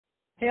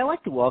Hey, I'd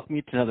like to welcome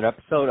you to another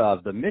episode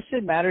of the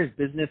Mission Matters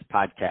Business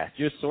Podcast,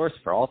 your source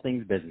for all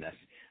things business.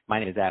 My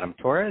name is Adam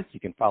Torres. You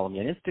can follow me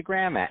on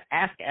Instagram at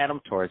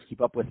AskAdamTorres. Keep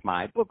up with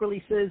my book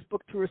releases,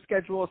 book tour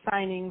schedule,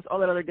 signings, all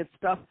that other good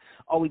stuff.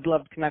 Always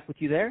love to connect with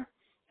you there.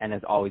 And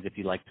as always, if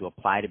you'd like to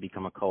apply to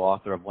become a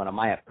co-author of one of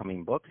my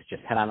upcoming books,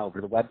 just head on over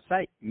to the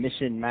website,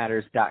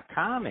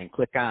 missionmatters.com, and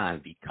click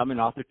on Become an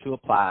Author to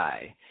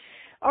apply.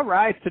 All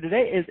right, so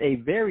today is a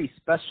very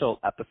special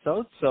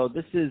episode. So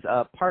this is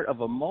part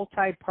of a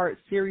multi-part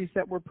series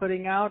that we're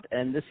putting out,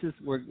 and this is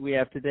where we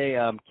have today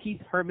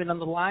Keith Herman on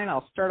the line.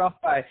 I'll start off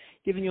by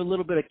giving you a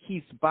little bit of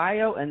Keith's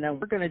bio, and then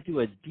we're going to do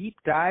a deep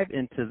dive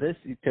into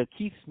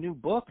Keith's new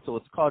book. So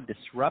it's called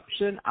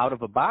Disruption Out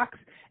of a Box,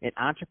 an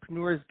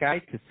Entrepreneur's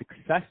Guide to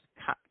Success.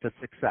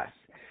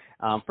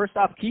 First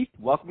off, Keith,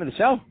 welcome to the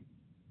show.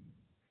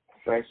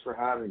 Thanks for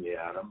having me,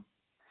 Adam.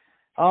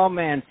 Oh,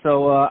 man,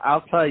 so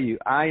I'll tell you,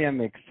 I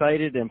am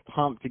excited and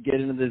pumped to get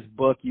into this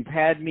book. You've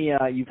had me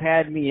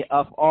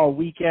up all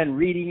weekend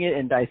reading it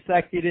and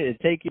dissecting it and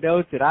taking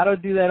notes, and I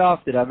don't do that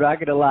often. I'm not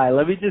going to lie.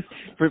 Let me just,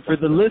 for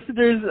the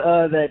listeners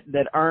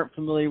that aren't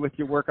familiar with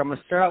your work, I'm going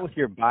to start out with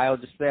your bio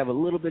just so they have a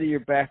little bit of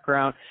your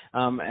background,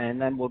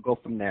 and then we'll go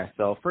from there.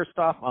 So first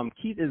off,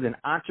 Keith is an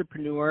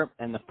entrepreneur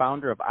and the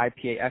founder of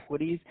IPA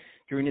Equities.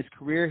 During his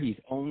career, he's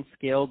owned,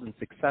 scaled, and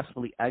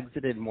successfully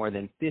exited more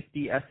than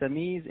 50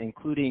 SMEs,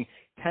 including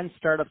 10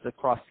 startups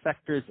across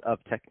sectors of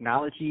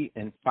technology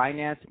and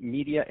finance,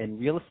 media, and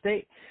real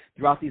estate.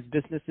 Throughout these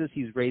businesses,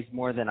 he's raised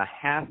more than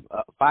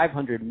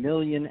 $500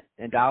 million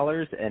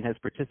and has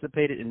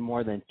participated in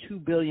more than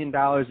 $2 billion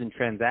in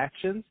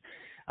transactions.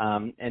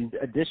 And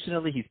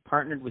additionally, he's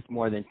partnered with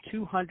more than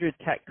 200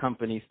 tech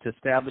companies to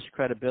establish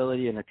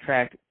credibility and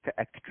attract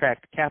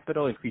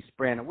capital, increase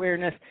brand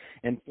awareness,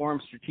 and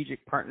form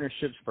strategic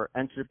partnerships for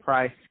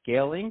enterprise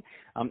scaling.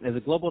 As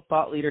a global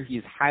thought leader, he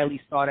is highly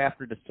sought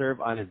after to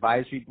serve on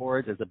advisory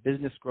boards as a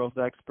business growth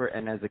expert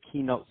and as a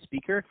keynote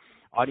speaker.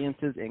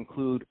 Audiences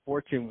include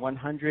Fortune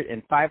 100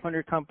 and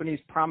 500 companies,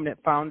 prominent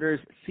founders,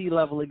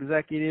 C-level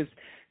executives,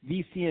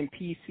 VC and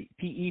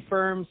PE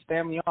firms,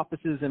 family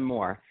offices, and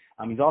more.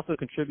 He's also a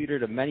contributor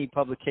to many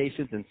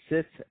publications and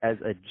sits as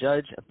a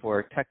judge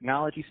for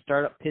technology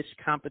startup pitch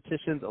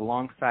competitions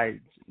alongside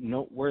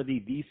noteworthy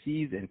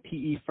VCs and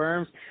PE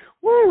firms.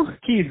 Woo,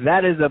 Keith,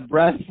 that is a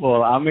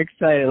breathful. I'm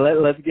excited.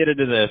 Let's get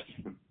into this.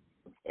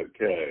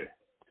 Okay.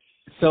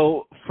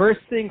 So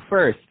first thing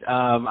first,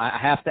 I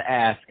have to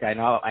ask. I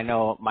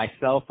know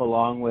myself,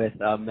 along with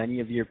many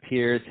of your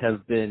peers,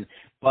 have been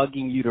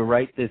bugging you to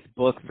write this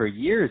book for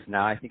years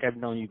now. I think I've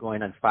known you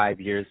going on 5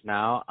 years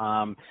now.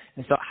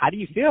 And so how do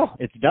you feel?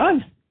 It's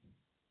done.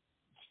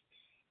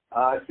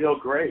 I feel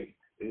great.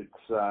 It's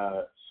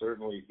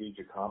certainly a huge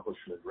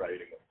accomplishment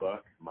writing a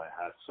book. My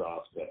hat's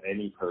off to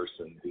any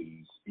person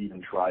who's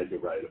even tried to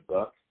write a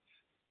book.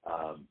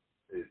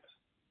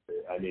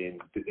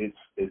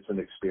 It's an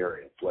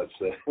experience. Let's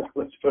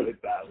put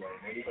it that way.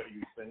 Anybody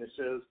who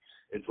finishes,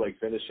 it's like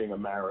finishing a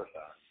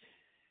marathon.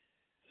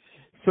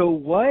 So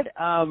what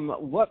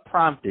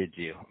prompted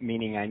you?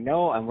 Meaning, I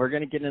know, and we're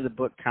going to get into the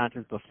book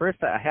contents, but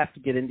first I have to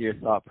get into your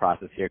thought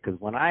process here, because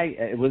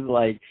it was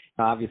like,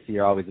 obviously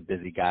you're always a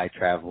busy guy,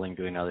 traveling,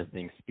 doing other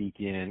things,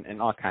 speaking,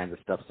 and all kinds of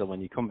stuff. So when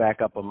you come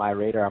back up on my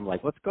radar, I'm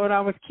like, what's going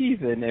on with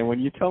Keith? And when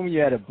you told me you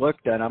had a book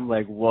done, I'm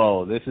like,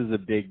 whoa, this is a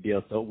big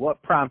deal. So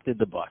what prompted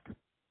the book?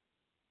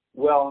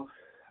 Well,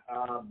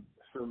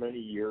 for many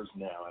years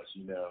now, as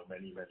you know,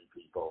 many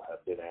people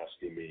have been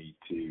asking me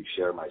to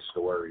share my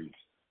stories,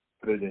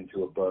 put it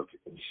into a book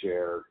and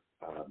share,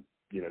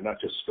 not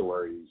just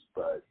stories,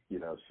 but,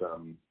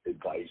 some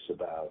advice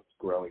about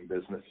growing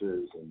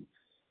businesses and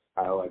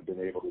how I've been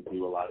able to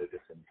do a lot of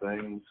different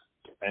things.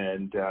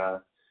 And, I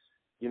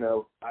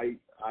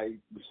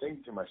was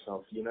thinking to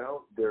myself,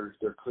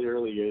 there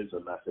clearly is a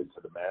method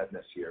to the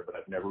madness here, but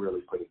I've never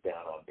really put it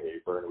down on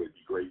paper, and it would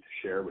be great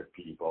to share with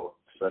people,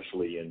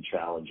 especially in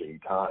challenging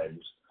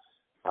times,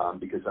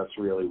 because that's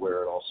really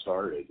where it all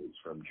started, is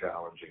from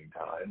challenging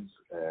times.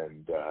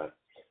 And,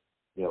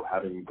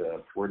 having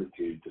the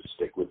fortitude to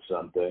stick with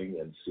something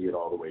and see it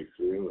all the way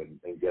through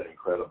and get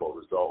incredible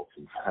results.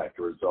 In fact,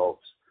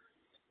 results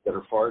that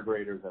are far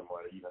greater than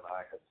what even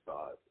I had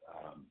thought.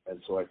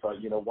 And so I thought,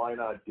 why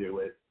not do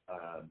it?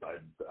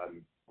 I've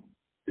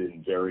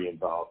been very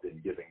involved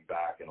in giving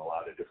back in a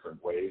lot of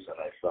different ways. And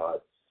I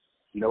thought,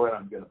 you know what,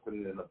 I'm going to put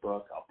it in a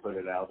book. I'll put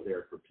it out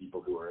there for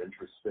people who are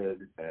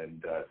interested.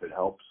 And if it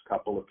helps a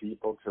couple of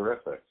people,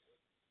 terrific.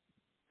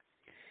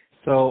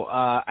 So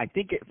I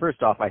think,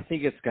 first off, I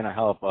think it's going to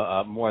help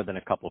more than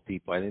a couple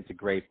people. I think it's a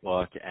great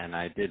book, and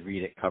I did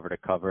read it cover to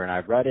cover, and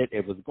I read it.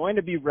 It was going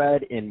to be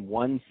read in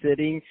one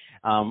sitting.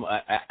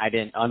 I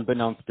didn't,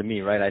 unbeknownst to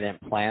me, right? I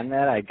didn't plan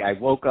that. I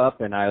woke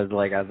up and I was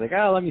like,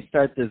 oh, let me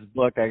start this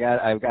book.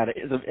 I've got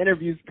some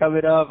interviews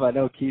coming up. I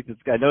know Keith,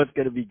 I know it's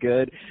going to be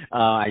good.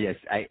 I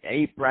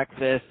ate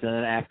breakfast, and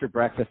then after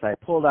breakfast, I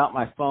pulled out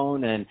my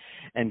phone,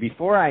 and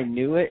before I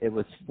knew it, it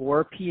was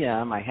 4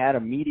 p.m. I had a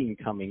meeting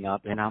coming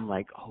up, and I'm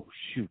like, oh,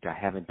 shoot, I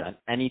haven't done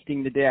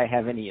anything today. I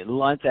haven't eaten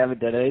lunch. I haven't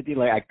done anything.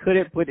 Like, I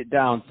couldn't put it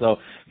down. So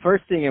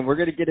first thing, and we're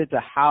going to get into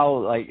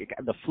how, like,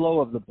 the flow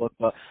of the book,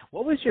 but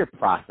what was your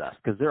process?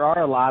 Because there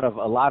are a lot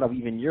of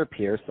even your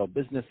peers, so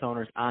business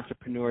owners,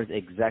 entrepreneurs,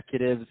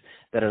 executives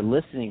that are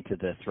listening to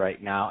this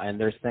right now, and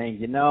they're saying,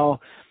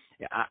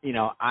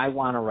 I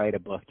want to write a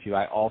book too.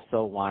 I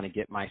also want to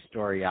get my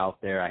story out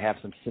there. I have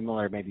some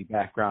similar maybe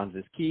backgrounds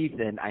as Keith,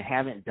 and I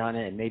haven't done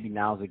it, and maybe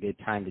now's a good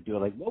time to do it.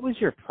 Like, what was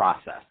your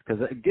process?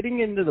 Because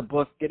getting into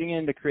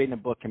creating a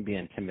book can be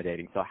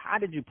intimidating. So how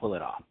did you pull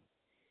it off?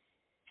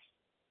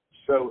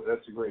 So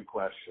that's a great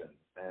question,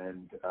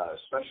 and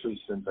especially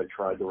since I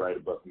tried to write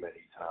a book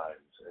many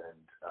times.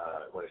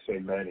 And when I say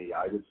many,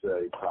 I would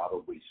say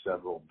probably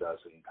several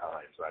dozen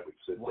times. I would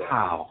sit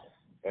down.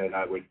 And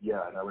I would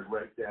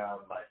write down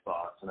my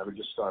thoughts, and I would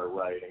just start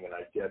writing, and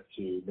I'd get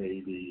to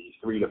maybe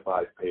 3 to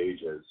 5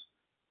 pages,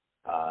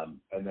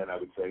 and then I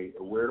would say,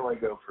 where do I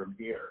go from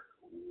here?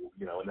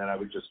 And then I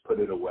would just put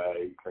it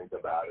away, think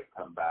about it,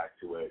 come back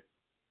to it,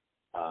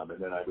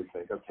 and then I would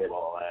think, okay,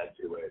 well, I'll add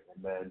to it,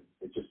 and then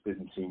it just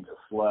didn't seem to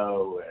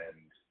flow,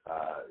 and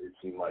it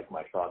seemed like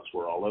my thoughts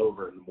were all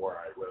over, and the more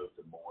I wrote,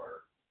 the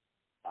more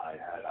I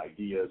had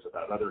ideas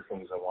about other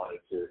things I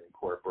wanted to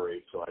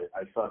incorporate, so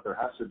I thought there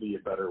has to be a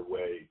better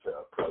way to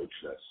approach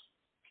this.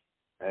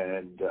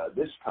 And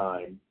this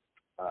time,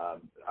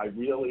 I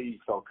really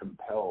felt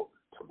compelled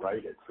to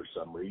write it for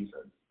some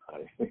reason.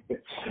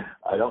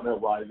 I don't know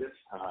why this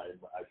time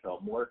I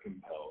felt more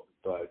compelled,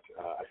 but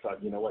I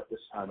thought, you know what, this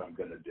time I'm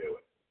going to do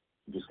it.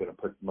 I'm just going to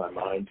put my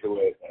mind to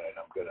it, and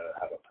I'm going to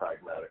have a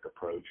pragmatic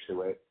approach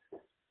to it.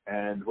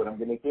 And what I'm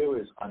going to do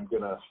is I'm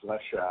going to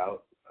flesh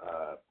out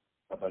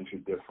a bunch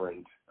of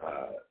different,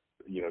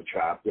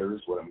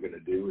 chapters. What I'm going to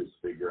do is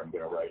figure I'm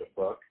going to write a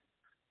book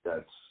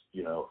that's,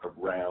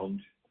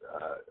 around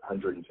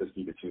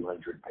 150 to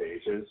 200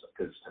 pages,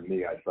 because to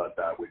me, I thought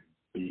that would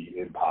be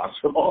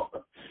impossible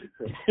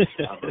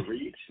to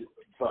reach.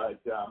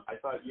 But I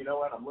thought, you know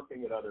what, I'm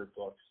looking at other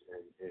books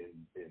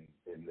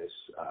in this.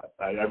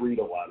 I read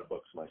a lot of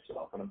books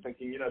myself, and I'm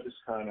thinking,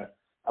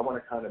 I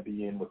want to kind of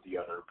be in with the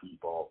other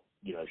people,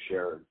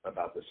 share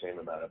about the same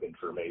amount of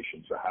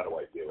information. So how do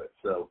I do it?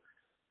 So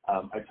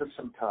I took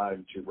some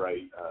time to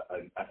write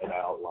an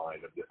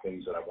outline of the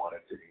things that I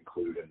wanted to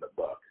include in the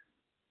book.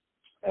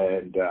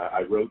 And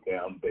I wrote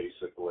down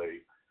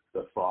basically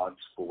the thoughts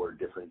for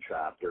different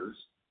chapters.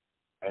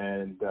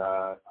 And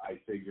I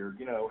figured,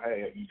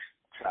 hey, each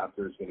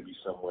chapter is going to be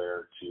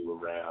somewhere to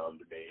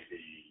around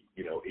maybe,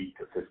 8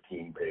 to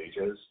 15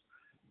 pages.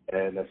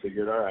 And I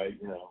figured, all right,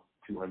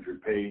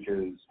 200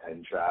 pages,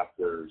 10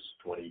 chapters,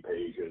 20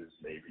 pages,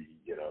 maybe,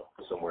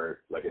 somewhere,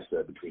 like I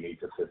said, between 8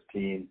 to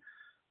 15.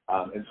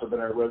 And so then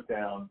I wrote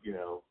down,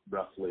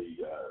 roughly,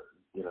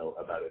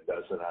 about a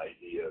dozen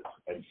ideas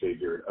and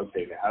figured,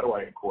 okay, now how do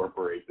I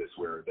incorporate this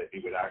where that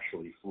it would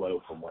actually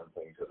flow from one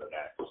thing to the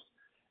next?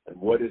 And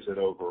what is it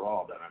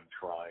overall that I'm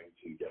trying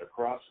to get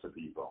across to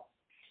people?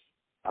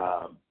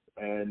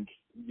 And,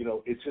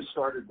 it just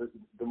started,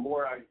 the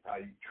more I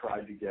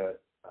tried to get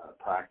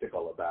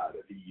practical about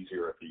it, the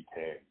easier it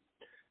became.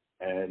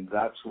 And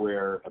that's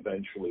where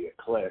eventually it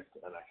clicked,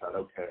 and I thought,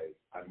 okay,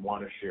 I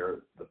want to share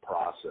the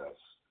process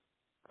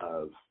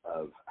of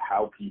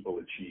how people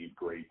achieve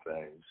great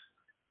things.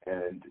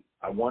 And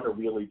I want to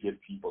really give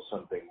people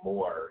something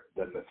more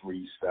than the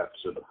 3 steps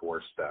or the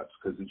 4 steps,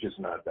 because it's just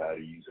not that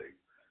easy.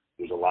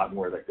 There's a lot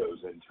more that goes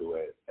into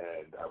it,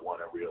 and I want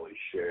to really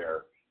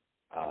share,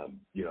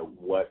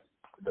 what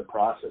the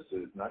process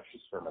is, not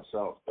just for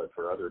myself, but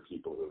for other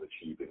people who have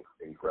achieved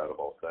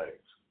incredible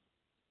things.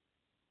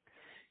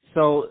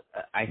 So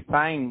I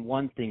find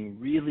one thing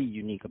really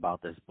unique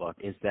about this book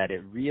is that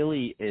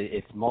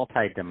it's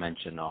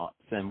multidimensional.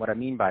 And what I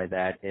mean by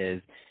that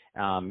is,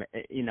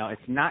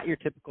 it's not your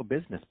typical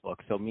business book.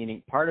 So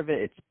meaning part of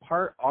it's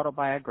part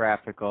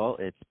autobiographical,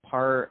 it's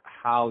part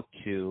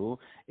how-to,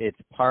 it's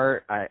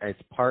part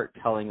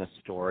telling a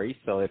story.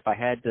 So if I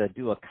had to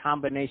do a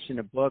combination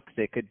of books,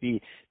 it could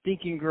be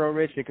Think and Grow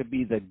Rich, it could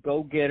be The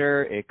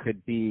Go-Getter, it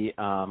could be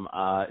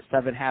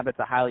 7 Habits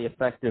of Highly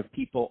Effective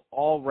People,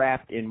 all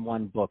wrapped in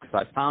one book. So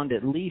I found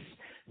at least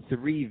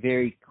 3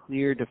 very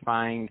clear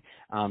defined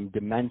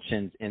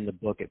dimensions in the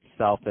book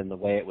itself, and the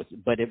way it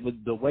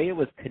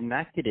was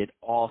connected, it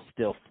all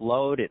still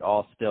flowed, it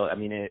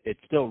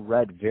still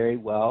read very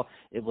well,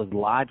 it was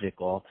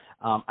logical.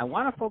 I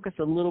want to focus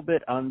a little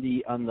bit on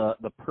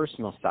the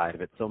personal side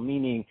of it. So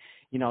meaning,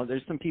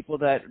 there's some people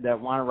that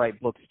want to write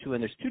books too,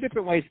 and there's 2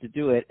 different ways to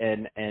do it,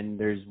 and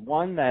there's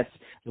one that's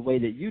the way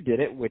that you did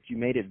it, which you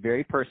made it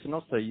very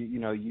personal. So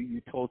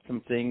you told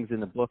some things in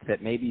the book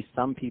that maybe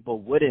some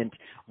people wouldn't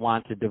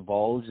want to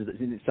divulge,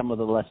 some of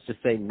the, let's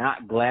just say,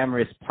 not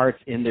glamorous parts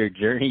in their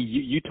journey.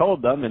 You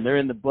told them, and they're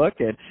in the book.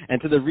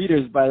 And to the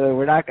readers, by the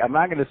way, I'm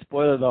not going to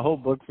spoil the whole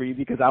book for you,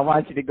 because I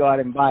want you to go out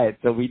and buy it.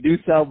 So we do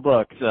sell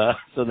books.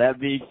 So that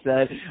being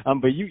said,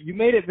 but you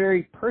made it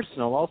very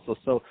personal also.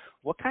 So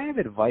what kind of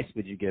advice would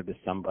would you give to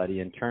somebody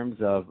in terms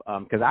of,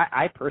 because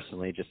I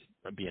personally, just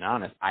being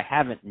honest, I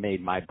haven't made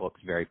my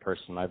books very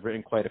personal. I've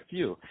written quite a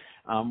few.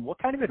 What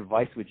kind of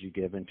advice would you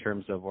give in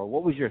terms of, or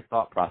what was your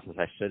thought process,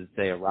 I should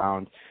say,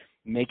 around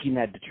making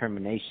that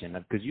determination?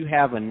 Because you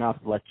have enough,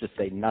 let's just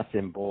say, nuts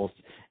and bolts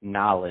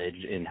knowledge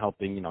in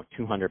helping,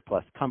 200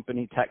 plus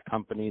tech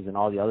companies and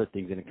all the other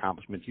things and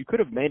accomplishments. You could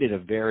have made it a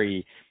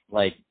very,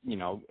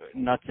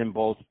 nuts and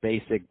bolts,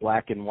 basic,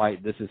 black and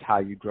white, this is how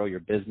you grow your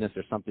business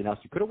or something else.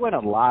 You could have went a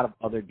lot of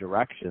other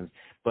directions,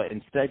 but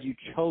instead you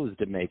chose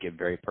to make it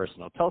very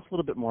personal. Tell us a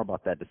little bit more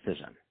about that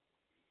decision.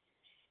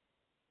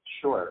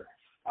 Sure.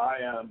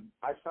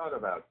 I thought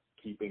about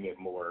keeping it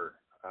more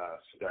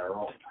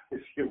sterile,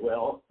 if you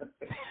will.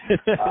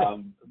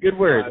 Good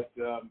word.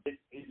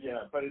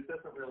 But it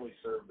doesn't really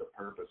serve the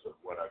purpose of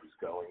what I was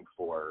going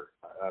for.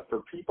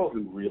 For people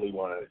who really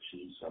want to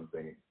achieve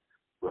something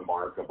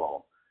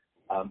remarkable,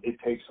 it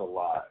takes a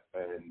lot,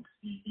 and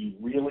you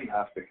really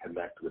have to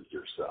connect with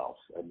yourself,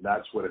 and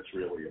that's what it's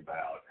really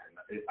about.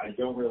 And I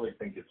don't really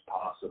think it's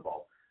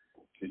possible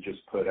to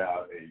just put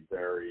out a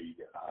very,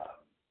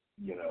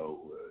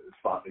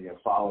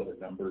 follow the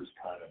numbers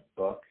kind of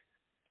book.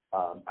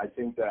 I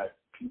think that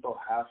people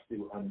have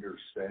to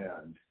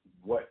understand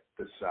what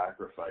the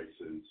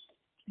sacrifices,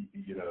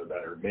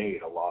 that are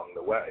made along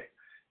the way.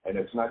 And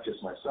it's not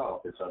just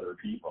myself, it's other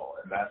people.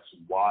 And that's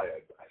why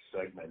I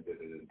segmented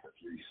it into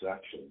 3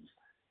 sections,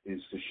 is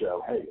to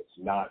show, hey, it's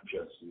not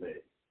just me.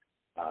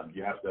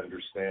 You have to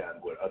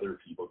understand what other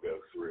people go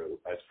through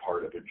as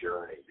part of a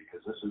journey,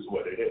 because this is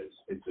what it is.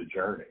 It's a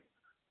journey.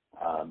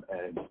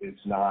 And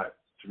it's not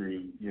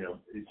through,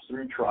 it's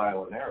through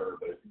trial and error,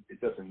 but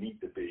it doesn't need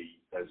to be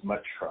as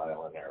much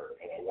trial and error.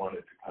 And I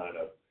wanted to kind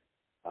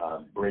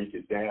of break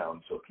it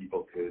down so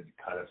people could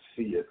kind of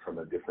see it from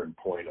a different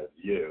point of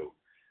view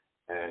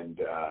and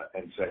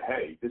say,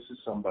 hey, this is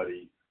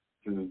somebody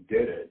who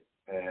did it,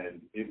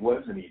 and it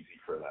wasn't easy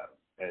for them.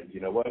 And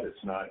you know what?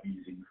 It's not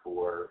easy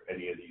for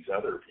any of these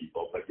other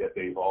people, but yet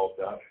they've all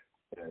done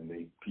it. And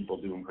the people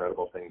do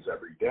incredible things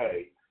every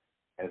day,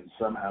 and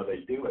somehow they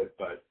do it.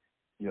 But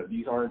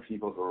these aren't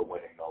people who are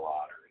winning the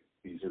lottery.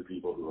 These are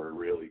people who are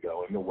really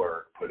going to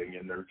work, putting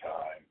in their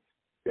time,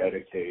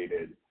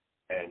 dedicated,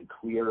 and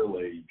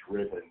clearly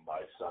driven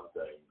by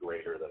something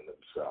greater than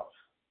themselves.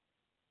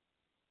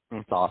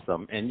 That's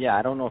awesome. And yeah,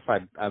 I don't know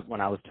if when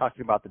I was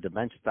talking about the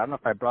dimensions, I don't know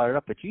if I brought it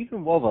up, but you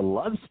even wove a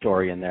love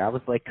story in there. I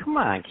was like, come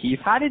on, Keith,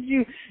 how did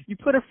you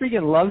put a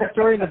freaking love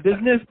story in the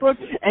business book?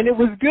 And it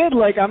was good.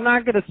 Like, I'm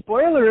not going to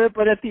spoiler it,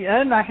 but at the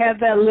end I had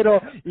that little,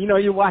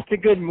 you watch a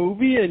good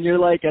movie and you're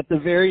like at the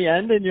very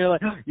end and you're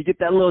like, you get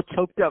that little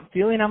choked up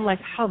feeling. I'm like,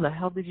 how the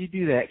hell did you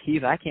do that,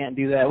 Keith? I can't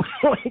do that.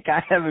 Like,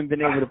 I haven't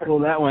been able to pull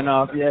that one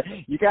off yet.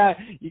 You got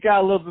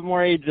a little bit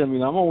more age than me.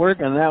 I'm going to work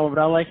on that one.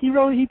 But I'm like,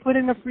 he put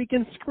in a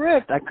freaking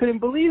script. I couldn't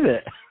believe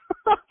it.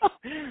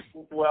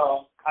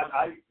 Well,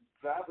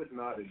 that was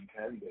not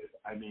intended.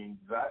 I mean,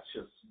 that's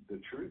just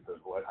the truth of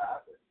what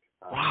happened.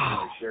 Wow.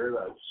 When I share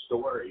that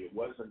story,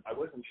 I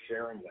wasn't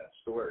sharing that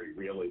story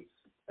really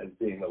as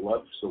being a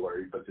love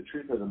story, but the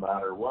truth of the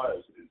matter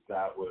was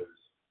that was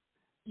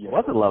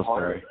a love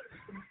story.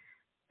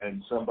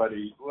 And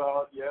somebody,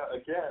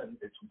 again,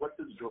 it's what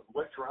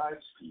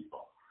drives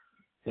people.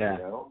 Yeah.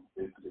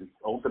 It's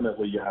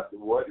ultimately you have to,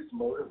 what is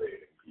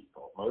motivating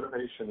people?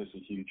 Motivation is a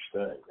huge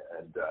thing,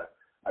 and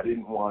I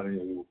didn't want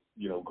to,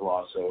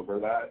 gloss over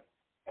that.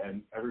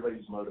 And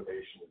everybody's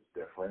motivation is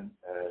different,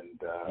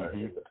 and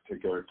in the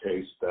particular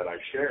case that I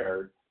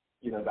shared,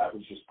 that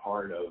was just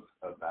part of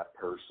that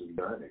person's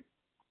journey.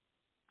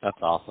 That's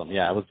awesome.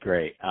 Yeah, it was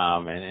great,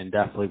 and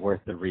definitely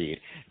worth the read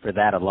for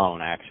that alone.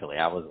 Actually,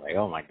 I was like,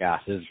 oh my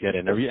gosh, this is good.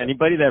 And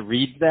anybody that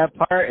reads that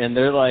part and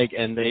they're like,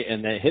 and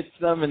it hits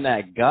them in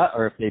that gut,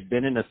 or if they've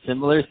been in a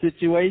similar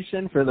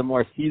situation, for the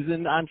more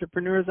seasoned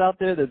entrepreneurs out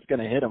there, that's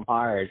going to hit them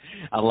hard.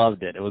 I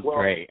loved it. It was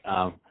great.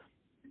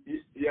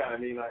 Yeah, I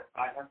mean,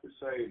 I have to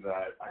say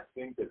that I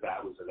think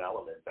that was an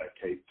element that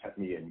kept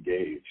me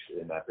engaged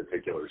in that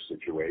particular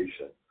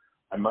situation.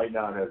 I might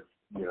not have,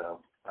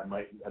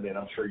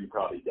 I'm sure you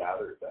probably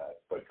gathered that,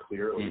 but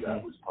clearly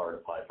that was part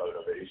of my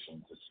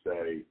motivation to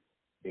stay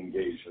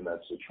engaged in that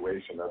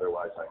situation.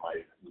 Otherwise,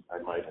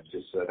 I might have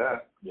just said,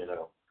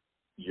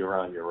 you're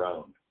on your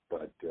own.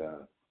 But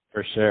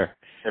for sure,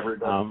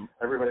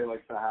 everybody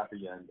likes a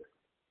happy ending.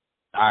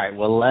 All right.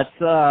 Well,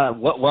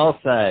 well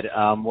said.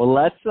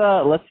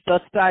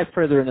 Let's dive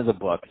further into the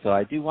book. So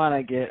I do want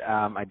to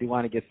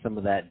get some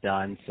of that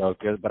done. So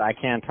good, but I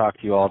can talk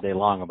to you all day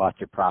long about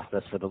your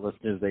process. For the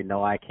listeners, they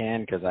know I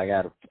can, because I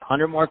got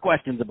 100 more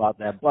questions about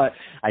that. But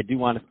I do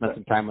want to spend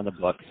some time on the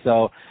book.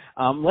 So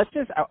I'd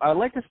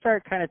like to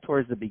start kind of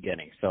towards the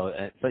beginning. So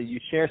you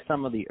share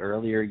some of the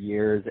earlier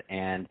years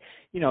and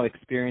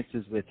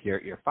experiences with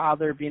your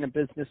father being a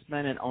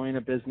businessman and owning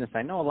a business.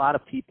 I know a lot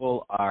of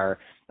people are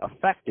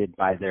affected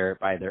by their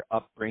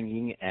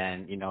upbringing,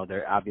 and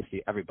they're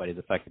obviously, everybody's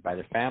affected by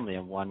their family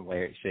in one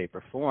way, shape,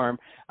 or form.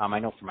 I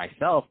know for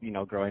myself,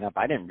 growing up,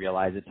 I didn't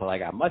realize it till I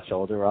got much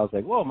older, where I was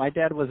like, whoa, my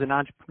dad was an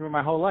entrepreneur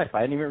my whole life.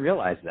 I didn't even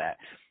realize that.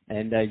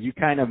 And you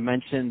kind of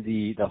mentioned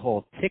the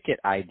whole ticket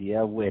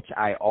idea, which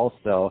I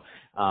also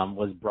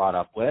was brought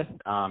up with.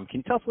 Can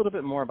you tell us a little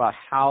bit more about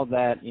how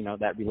that,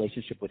 that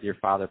relationship with your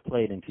father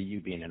played into you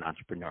being an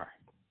entrepreneur?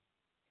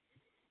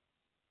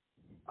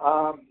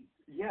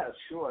 Yeah,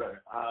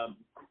 sure.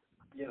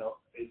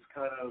 It's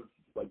kind of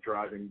like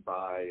driving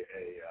by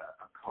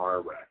a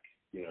car wreck.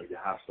 You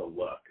have to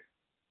look.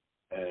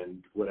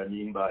 And what I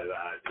mean by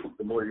that is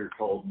the more you're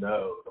told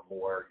no, the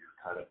more you're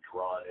kind of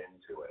drawn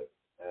into it.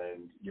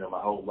 And, my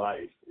whole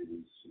life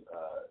is,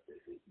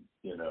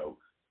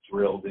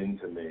 drilled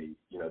into me,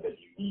 that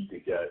you need to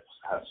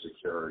have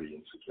security,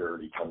 and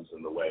security comes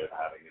in the way of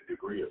having a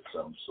degree of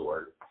some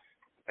sort.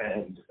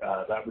 And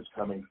that was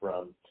coming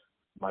from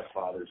my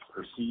father's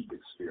perceived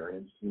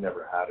experience. He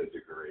never had a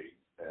degree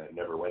and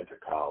never went to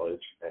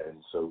college, and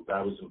so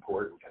that was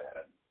important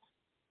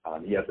to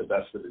him. He had the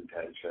best of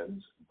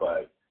intentions,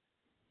 but,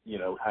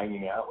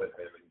 hanging out with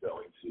him and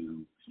going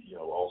to,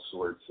 all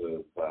sorts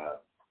of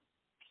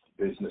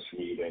business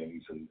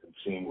meetings and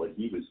seeing what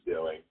he was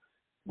doing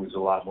was a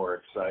lot more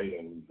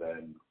exciting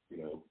than,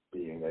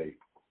 being a,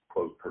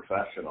 quote,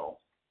 professional.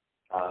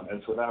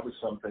 And so that was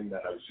something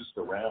that I was just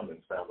around and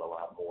found a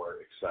lot more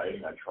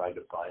exciting. I tried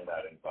to find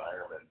that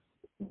environment,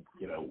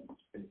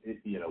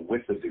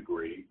 with a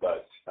degree,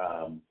 but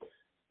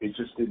it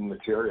just didn't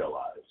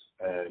materialize.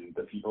 And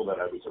the people that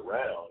I was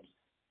around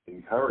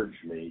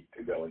encouraged me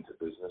to go into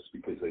business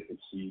because they could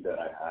see that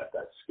I had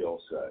that skill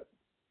set.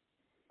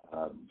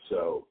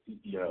 So,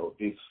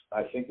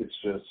 I think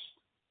it's just,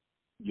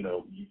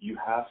 you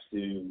have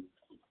to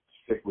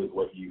stick with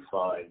what you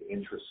find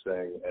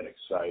interesting and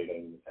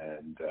exciting,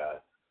 and,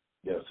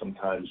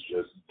 sometimes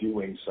just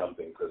doing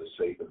something for the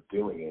sake of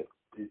doing it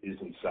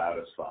isn't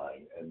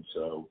satisfying. And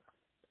so,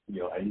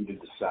 I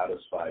needed to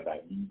satisfy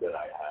that need that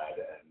I had,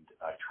 and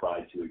I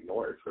tried to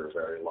ignore it for a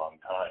very long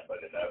time, but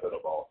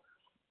inevitable,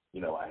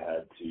 I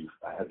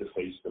had to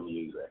face the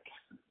music.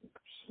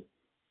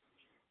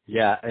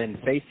 Yeah, and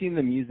facing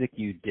the music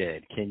you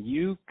did, can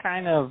you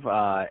kind of,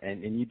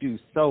 and you do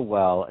so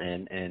well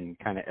in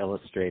kind of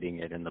illustrating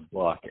it in the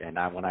book, and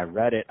when I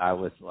read it, I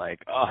was like,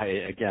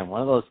 again,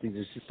 one of those things,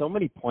 there's just so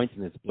many points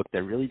in this book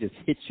that really just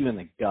hits you in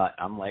the gut.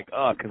 I'm like,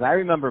 because I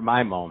remember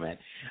my moment.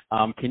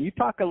 Can you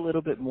talk a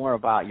little bit more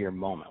about your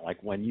moment,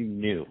 like when you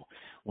knew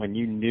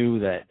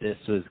that this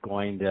was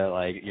going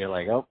to, you're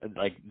like,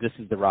 this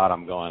is the route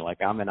I'm going.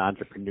 Like, I'm an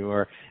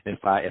entrepreneur.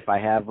 If I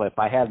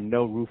have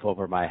no roof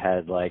over my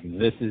head,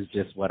 this is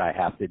just what I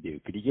have to do.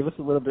 Could you give us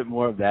a little bit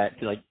more of that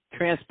to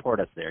transport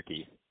us there,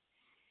 Keith?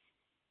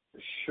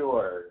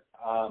 Sure.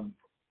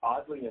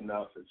 Oddly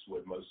enough, it's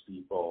what most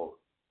people,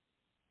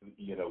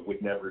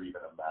 would never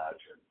even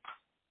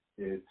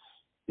imagine.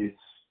 It's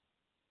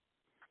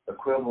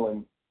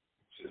equivalent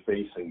to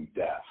facing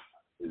death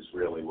is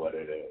really what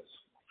it is.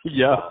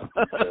 Yeah.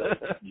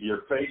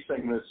 You're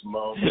facing this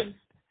moment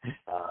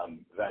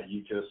that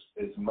you just,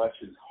 as much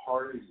as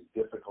hard as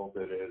difficult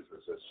it is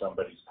as if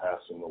somebody's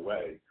passing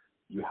away,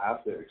 you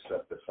have to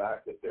accept the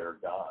fact that they're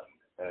gone.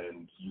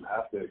 And you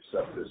have to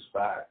accept this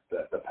fact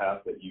that the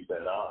path that you've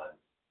been on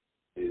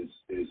is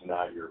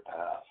not your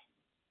path.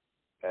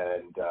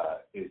 And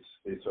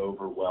it's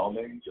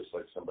overwhelming, just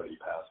like somebody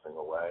passing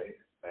away.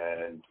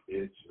 And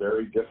it's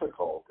very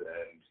difficult.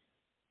 And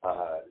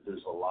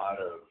there's a lot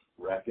of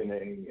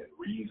reckoning and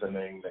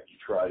reasoning that you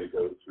try to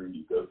go through.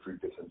 You go through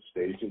different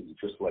stages,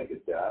 just like a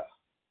death.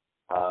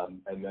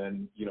 And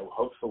then,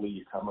 hopefully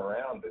you come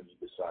around and you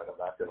decide, I'm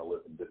not going to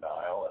live in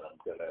denial and I'm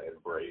going to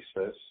embrace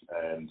this.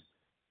 And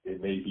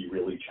it may be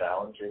really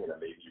challenging and it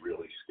may be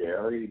really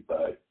scary,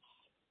 but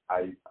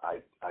I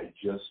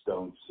just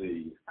don't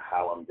see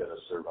how I'm going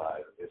to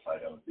survive if I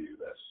don't do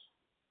this.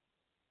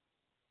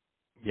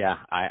 Yeah,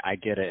 I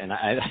get it, and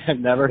I've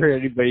never heard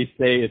anybody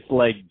say it's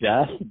like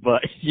death,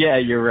 but yeah,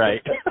 you're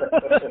right.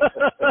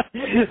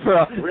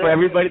 for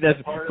everybody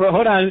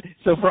hold on.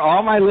 So for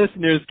all my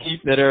listeners, Keith,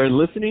 that are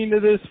listening to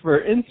this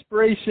for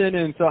inspiration,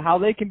 and so how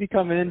they can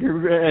become an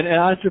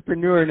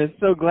entrepreneur, and it's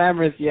so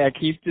glamorous. Yeah,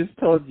 Keith just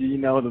told you,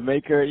 the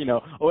maker,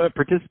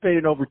 participated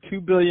in over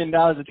 $2 billion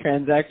of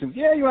transactions.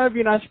 Yeah, you want to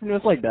be an entrepreneur?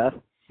 It's like death.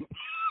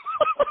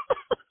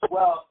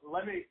 Well,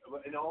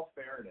 in all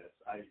fairness,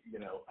 I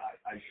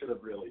should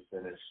have really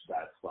finished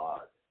that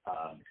thought.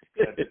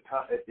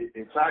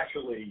 It's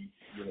actually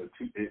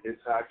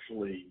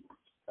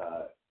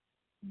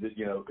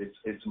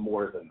it's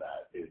more than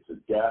that. It's a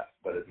death,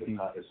 but at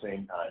the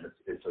same time,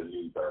 it's a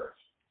new birth.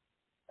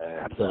 And,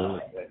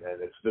 absolutely.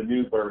 And it's the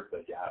new birth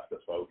that you have to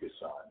focus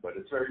on. But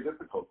it's very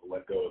difficult to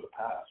let go of the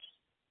past.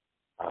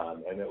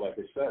 Like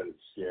I said,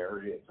 it's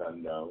scary, it's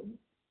unknown.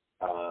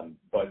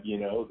 But,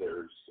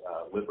 there's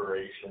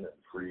liberation and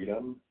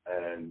freedom,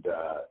 and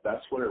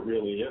that's what it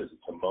really is.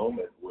 It's a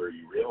moment where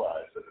you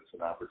realize that it's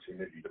an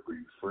opportunity to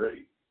breathe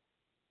free.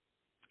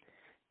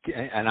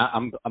 And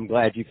I'm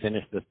glad you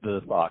finished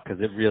the thought,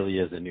 because it really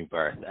is a new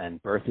birth,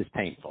 and birth is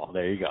painful.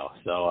 There you go.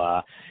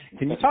 So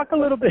can you talk a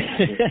little bit?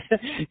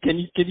 Can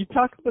you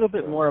talk a little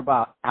bit more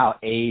about how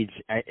age,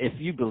 if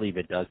you believe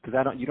it does,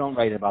 because you don't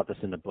write about this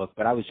in the book,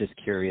 but I was just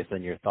curious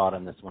on your thought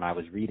on this when I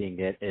was reading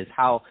it, is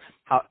how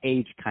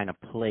age kind of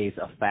plays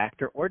a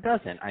factor or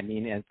doesn't. I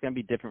mean, it's going to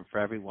be different for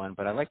everyone,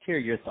 but I'd like to hear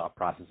your thought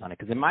process on it,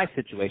 because in my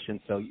situation,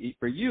 so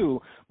for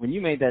you, when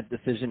you made that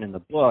decision in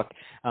the book,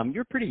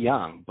 you're pretty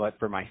young, but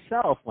for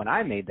myself, when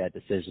I made that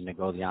decision to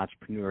go the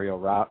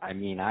entrepreneurial route, I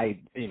mean, I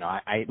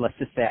let's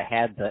just say I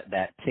had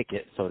that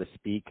ticket, so to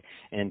speak,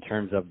 in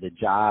terms of the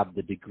job,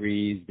 the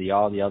degrees,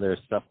 all the other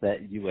stuff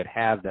that you would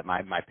have that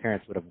my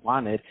parents would have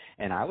wanted,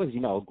 and I was,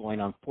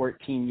 going on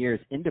 14 years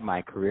into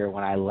my career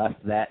when I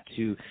left that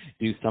to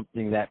do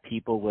something that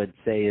people would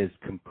say is,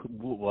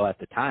 at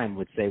the time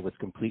would say was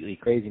completely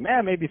crazy.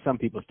 Man, maybe some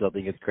people still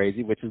think it's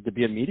crazy, which is to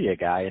be a media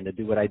guy and to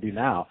do what I do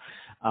now.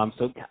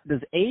 So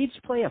does age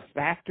play a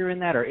factor in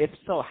that, or if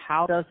so,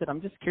 how does it?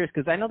 I'm just curious,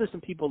 because I know there's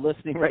some people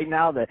listening right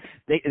now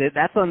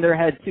that's on their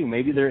head too.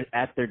 Maybe they're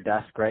at their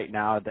desk right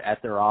now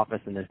at their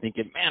office and they're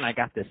thinking, man, I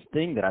got this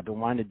thing that I've been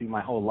wanting to do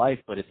my whole life,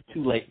 but it's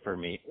too late for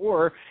me.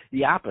 Or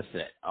the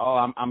opposite.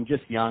 Oh, I'm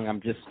just young.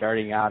 I'm just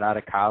starting out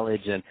of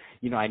college, and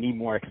I need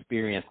more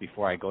experience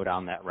before I go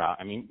down that route.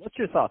 I mean, what's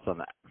your thoughts on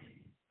that?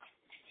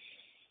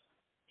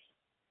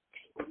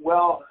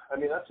 Well, I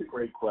mean, that's a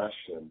great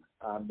question.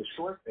 The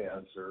short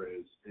answer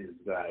is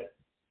that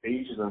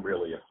age isn't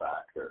really a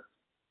factor.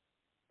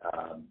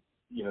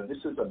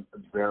 This is a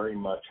very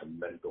much a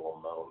mental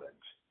moment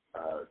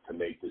to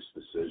make this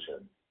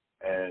decision.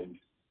 And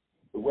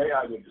the way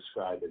I would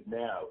describe it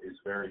now is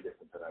very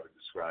different than I would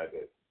describe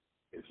it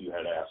if you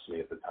had asked me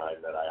at the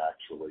time that I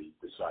actually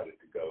decided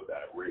to go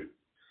that route.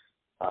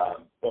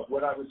 But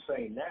what I would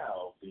say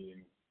now,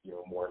 being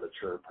a more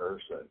mature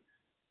person,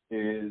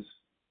 is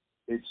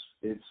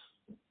it's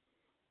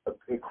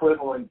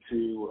equivalent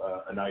to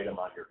an item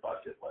on your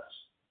bucket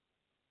list.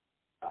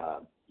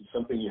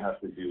 Something you have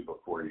to do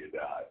before you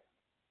die.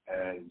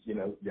 And, you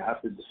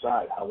have to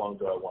decide, how long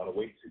do I want to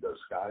wait to go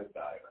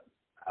skydiving?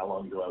 How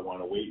long do I want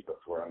to wait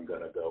before I'm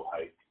going to go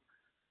hike,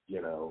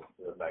 a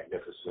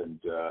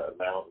magnificent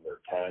mountain or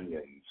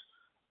canyons?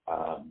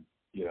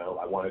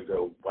 I want to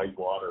go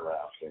whitewater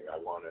rafting. I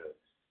want to,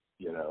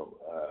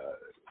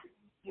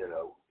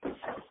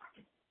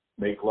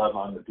 make love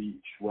on the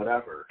beach,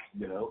 whatever.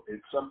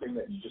 It's something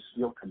that you just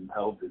feel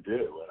compelled to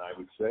do. And I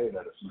would say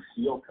that if you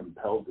feel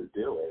compelled to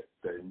do it,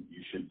 then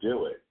you should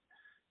do it.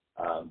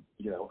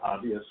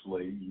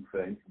 Obviously you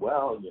think,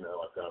 well,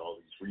 I've got all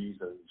these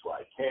reasons why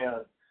I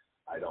can't.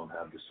 I don't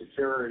have the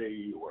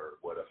security, or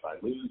what if I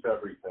lose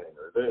everything,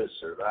 or this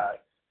or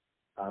that.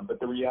 But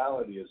the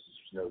reality is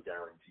there's no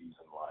guarantees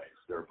in life.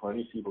 There are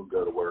plenty of people who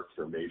go to work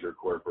for major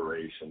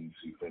corporations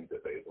who think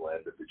that they've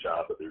landed the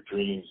job of their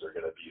dreams. They're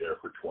going to be there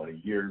for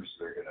 20 years.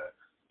 They're going to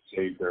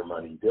save their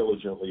money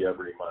diligently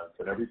every month,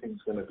 and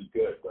everything's going to be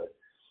good. But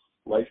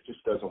life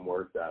just doesn't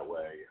work that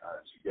way.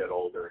 As you get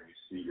older and you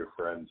see your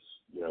friends,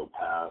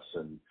 pass,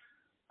 and,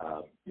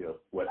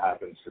 what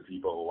happens to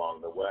people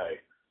along the way,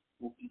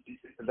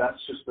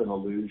 that's just an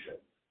illusion.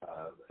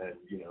 And,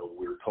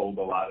 we're told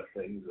a lot of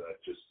things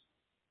that just,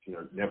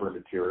 never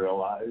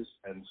materialize.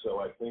 And so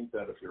I think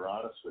that if you're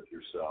honest with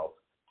yourself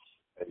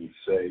and you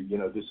say,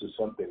 this is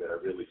something that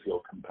I really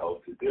feel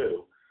compelled to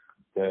do,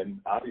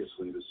 then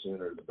obviously the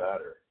sooner the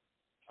better.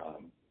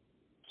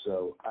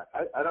 So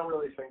I don't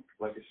really think,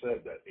 like I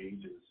said, that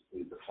age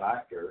is a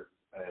factor.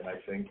 And I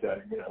think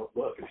that,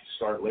 look, if you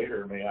start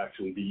later, it may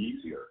actually be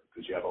easier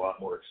because you have a lot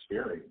more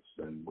experience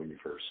than when you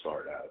first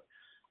start out.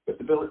 But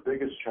the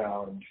biggest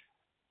challenge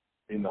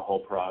in the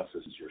whole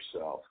process is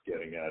yourself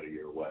getting out of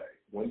your way.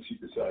 Once you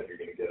decide you're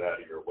going to get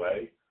out of your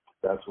way,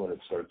 that's when it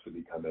starts to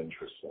become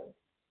interesting.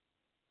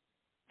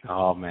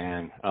 Oh,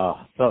 man. Oh,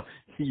 so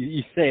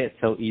you say it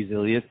so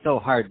easily. It's so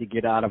hard to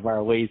get out of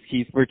our ways,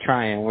 Keith. We're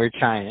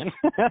trying.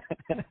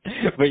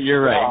 But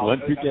you're right. Well,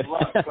 once we get...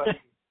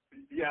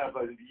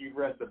 but you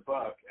read the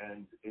book,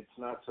 and it's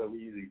not so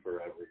easy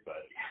for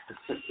everybody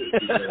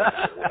to get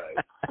out of their way.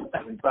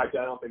 In fact,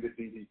 I don't think it's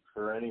easy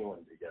for anyone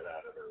to get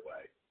out of their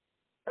way.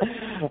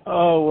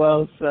 Oh,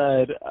 well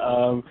said.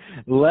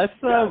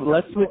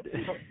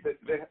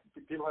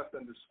 People have to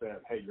understand,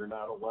 hey, you're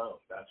not alone.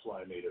 That's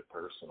why I made it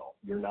personal.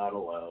 You're not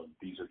alone.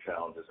 These are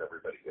challenges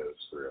everybody goes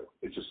through.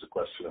 It's just a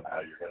question of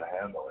how you're going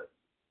to handle it.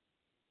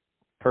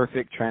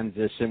 Perfect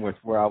transition with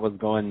where I was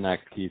going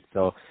next, Keith.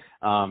 So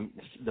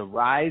the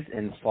rise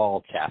and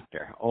fall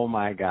chapter. Oh,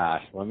 my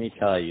gosh. Let me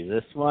tell you,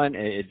 this one,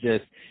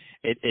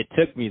 it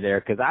took me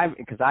there because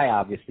I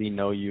obviously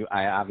know you.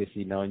 I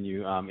obviously known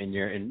you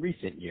in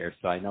recent years,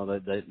 so I know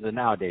the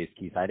nowadays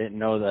Keith. I didn't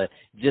know the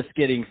just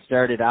getting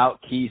started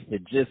out Keith, the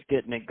just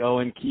getting it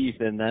going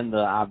Keith, and then the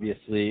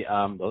obviously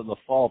the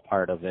fall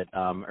part of it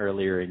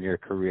earlier in your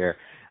career.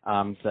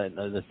 so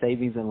the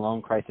savings and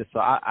loan crisis. So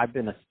I've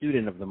been a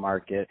student of the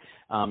market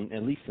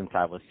at least since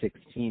I was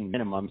 16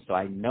 minimum. So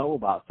I know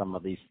about some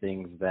of these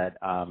things that,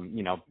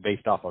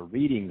 based off of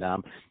reading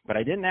them, but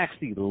I didn't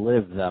actually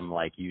live them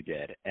like you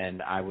did.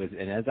 And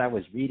as I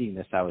was reading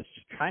this, I was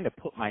just trying to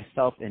put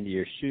myself into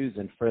your shoes.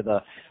 And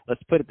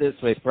let's put it this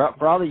way,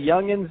 for all the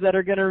youngins that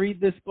are going to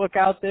read this book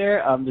out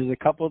there,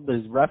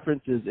 there's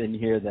references in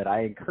here that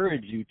I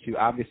encourage you to.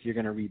 Obviously, you're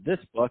going to read this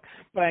book,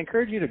 but I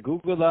encourage you to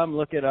Google them,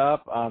 look it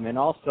up, and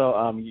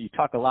also you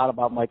talk a lot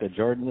about Michael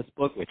Jordan in this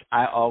book, which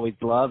I always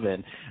love,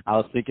 and I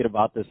was thinking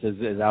about this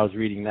as I was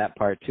reading that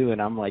part too,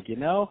 and I'm like,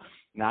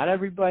 not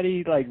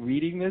everybody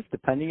reading this,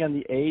 depending on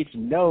the age,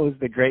 knows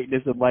the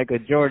greatness of Michael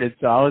Jordan.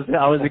 So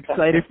I was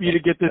excited for you to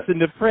get this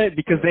into print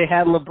because they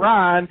had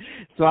LeBron.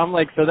 So I'm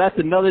like, so that's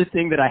another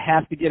thing that I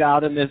have to get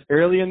out in this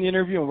early in the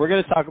interview, and we're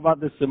going to talk about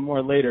this some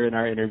more later in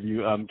our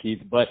interview,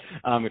 Keith. But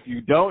if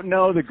you don't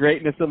know the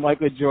greatness of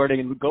Michael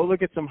Jordan, go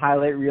look at some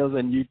highlight reels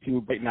on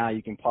YouTube right now.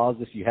 You can pause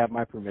this. You have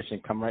my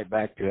permission. Come right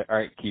back to it. All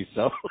right, Keith.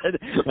 So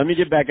let me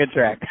get back on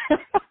track.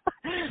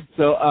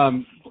 So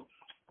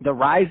the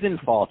rise and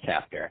fall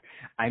chapter.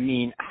 I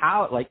mean,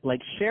 how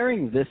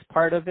sharing this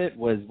part of it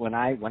was when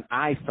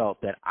I felt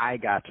that I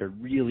got to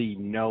really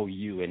know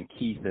you and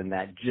Keith, and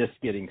that just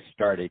getting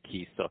started,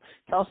 Keith. So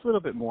tell us a little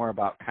bit more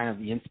about kind of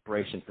the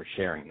inspiration for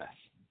sharing this.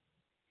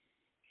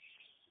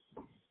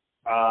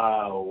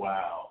 Oh,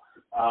 wow.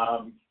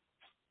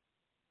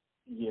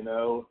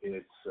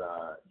 It's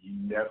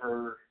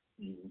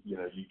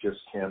you just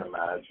can't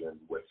imagine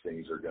what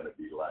things are going to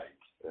be like.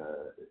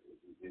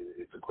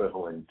 It's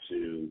equivalent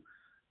to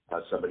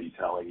somebody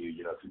telling you,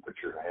 if you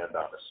put your hand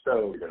on a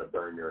stove, you're going to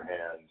burn your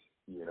hand.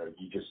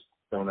 You just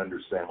don't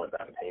understand what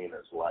that pain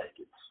is like.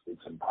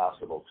 It's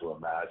impossible to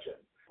imagine.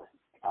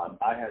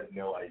 I had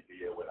no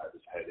idea what I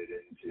was headed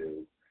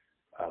into,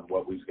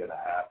 what was going to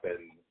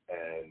happen,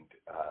 and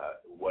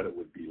what it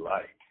would be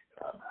like,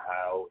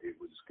 how it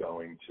was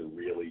going to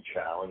really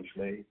challenge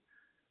me,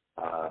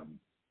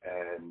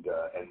 and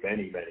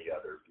many, many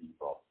other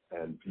people.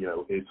 And,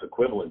 it's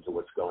equivalent to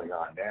what's going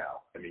on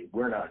now. I mean,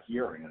 we're not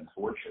hearing,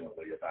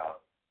 unfortunately,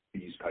 about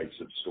these types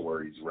of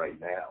stories right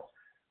now.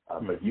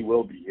 But you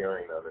will be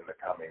hearing them in the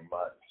coming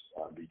months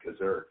because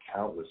there are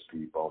countless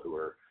people who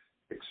are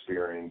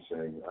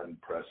experiencing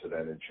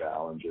unprecedented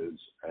challenges,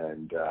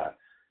 and,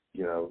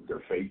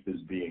 their faith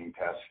is being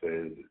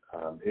tested.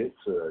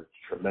 It's a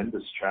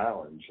tremendous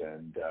challenge,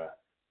 and,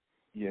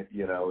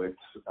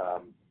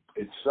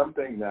 it's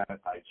something that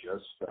I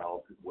just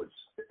felt it was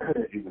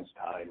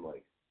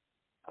timely.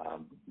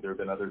 There have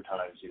been other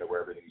times,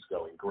 where everything's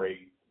going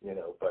great,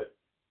 but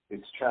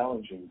it's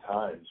challenging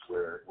times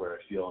where I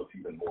feel it's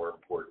even more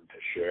important to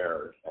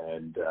share.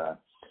 And,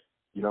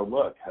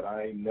 look, had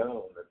I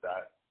known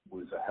that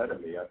was ahead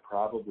of me, I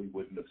probably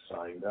wouldn't have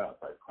signed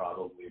up. I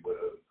probably would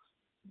have,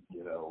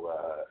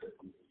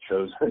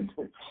 chosen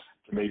to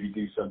maybe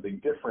do something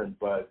different.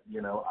 But,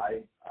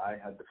 I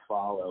had to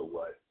follow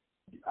what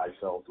I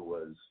felt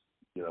was,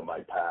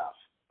 my path,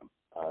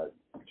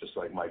 just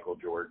like Michael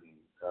Jordan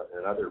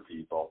and other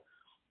people.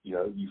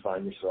 You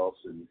find yourselves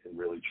in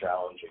really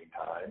challenging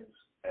times,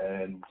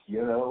 and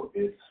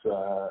it's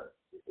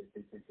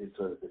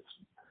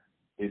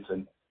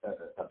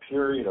a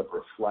period of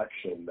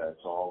reflection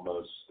that's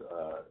almost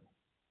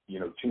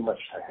too much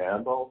to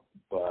handle,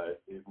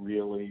 but it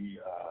really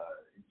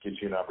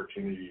gives you an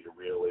opportunity to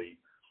really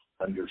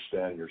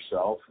understand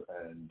yourself,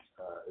 and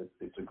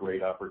it's a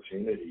great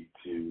opportunity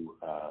to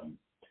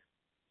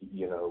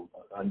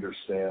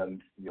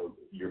understand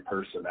your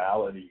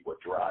personality, what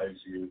drives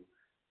you.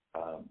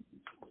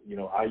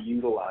 I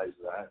utilized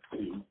that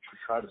to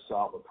try to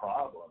solve a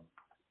problem,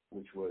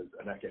 which was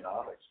an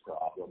economics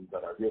problem,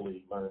 but I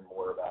really learned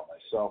more about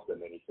myself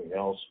than anything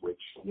else,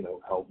 which,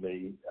 helped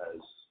me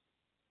as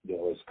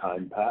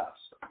time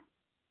passed.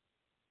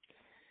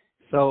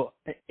 So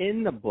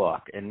in the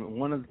book, and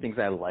one of the things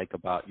I like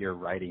about your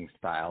writing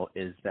style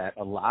is that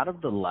a lot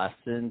of the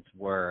lessons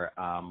were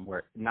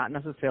not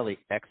necessarily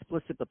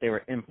explicit, but they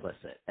were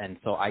implicit. And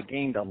so I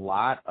gained a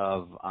lot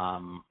out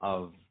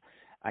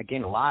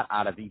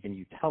of even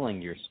you telling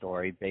your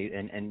story,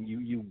 and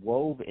you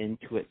wove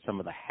into it some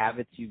of the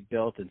habits you've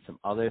built and some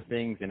other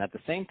things, and at the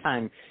same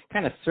time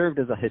kind of served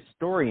as a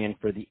historian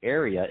for the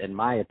area, in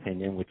my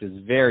opinion, which is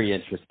very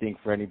interesting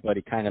for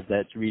anybody kind of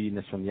that's reading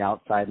this from the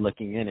outside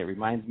looking in. It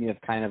reminds me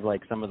of kind of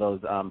like some of those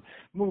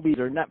movies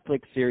or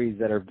Netflix series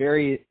that are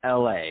very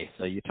LA.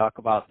 So you talk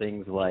about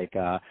things like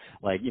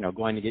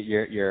going to get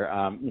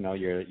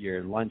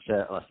your lunch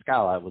at La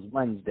Scala was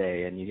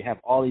Wednesday, and you have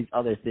all these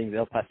other things,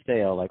 El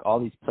Pastel, like all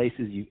these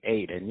places you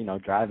ate,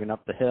 and driving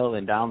up the hill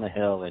and down the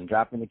hill and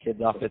dropping the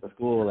kids off at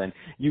school, and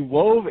you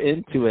wove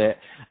into it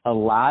a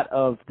lot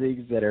of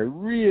things that are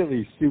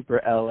really super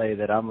LA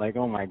that I'm like,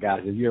 oh my gosh,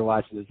 if you're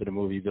watching this in a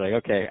movie, you'd be like,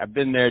 okay, I've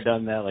been there,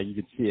 done that, like you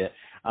can see it.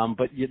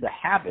 But the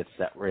habits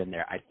that were in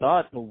there, I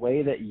thought the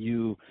way that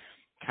you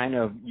kind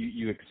of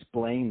you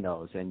explained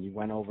those and you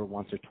went over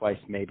once or twice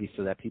maybe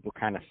so that people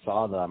kind of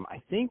saw them.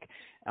 I think,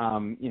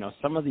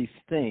 some of these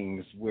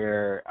things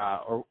where,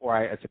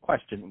 it's a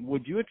question,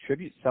 would you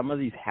attribute some of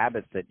these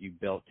habits that you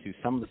built to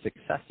some of the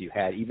success you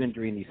had even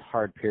during these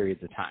hard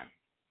periods of time?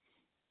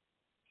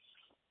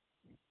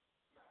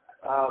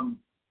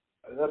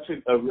 That's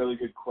a really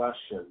good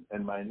question,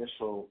 and my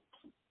initial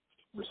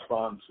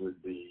response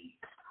would be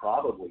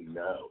probably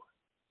no.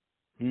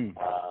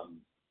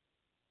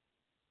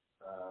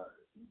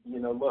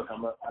 Look,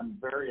 I'm a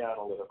very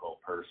analytical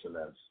person,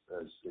 as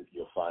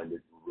you'll find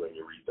it when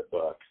you read the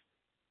book,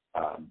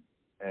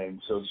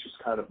 and so it's just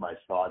kind of my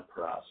thought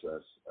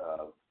process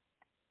of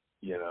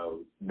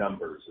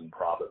numbers and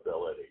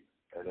probability,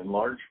 and in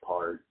large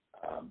part,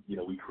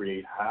 we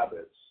create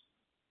habits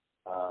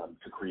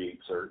to create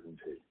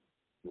certainty,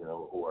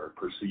 or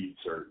perceived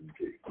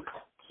certainty.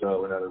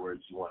 So in other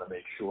words, you want to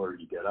make sure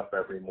you get up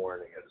every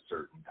morning at a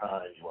certain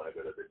time. You want to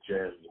go to the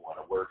gym. You want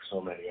to work so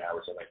many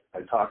hours. And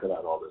I talk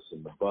about all this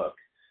in the book.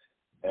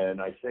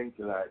 And I think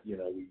that,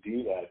 we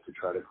do that to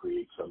try to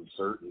create some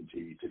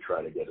certainty to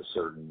try to get a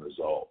certain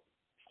result.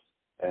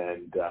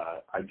 And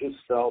I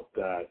just felt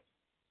that,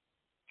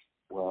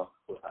 well,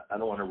 I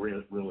don't want to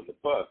ruin the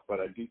book, but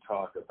I do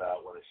talk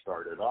about when I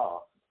started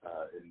off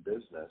in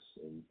business,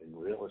 in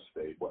real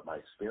estate, what my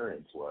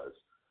experience was.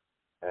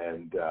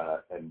 And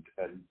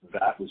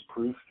that was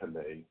proof to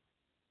me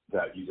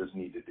that you just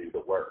need to do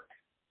the work.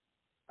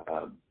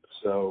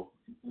 So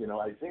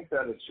I think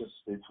that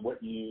it's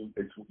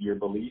your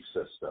belief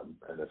system.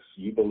 And if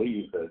you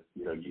believe that,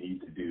 you need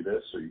to do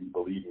this, or you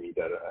believe you need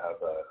to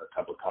have a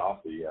cup of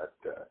coffee at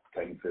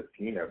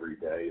 10:15 every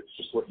day, it's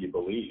just what you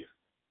believe.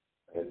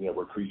 And,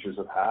 we're creatures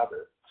of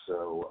habit.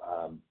 So,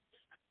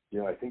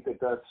 I think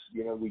that's,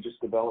 we just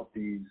develop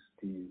these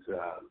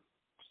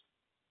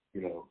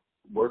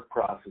work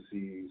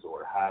processes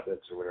or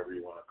habits or whatever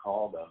you want to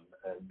call them,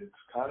 and it's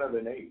kind of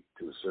innate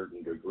to a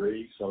certain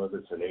degree. Some of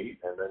it's innate,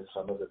 and then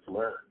some of it's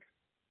learned.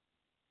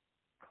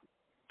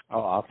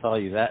 Oh, I'll tell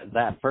you that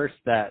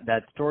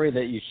story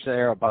that you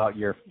share about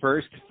your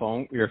first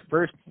 4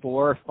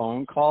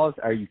 phone calls.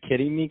 Are you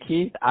kidding me,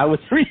 Keith? I was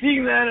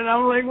reading that and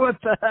I'm like,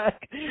 what the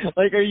heck?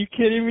 Like, are you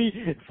kidding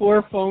me?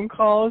 4 phone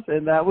calls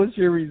and that was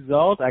your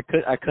result? I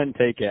couldn't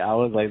take it. I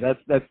was like,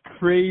 that's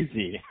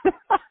crazy.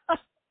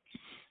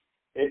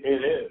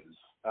 It is.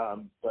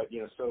 But,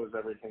 so is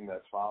everything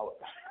that followed.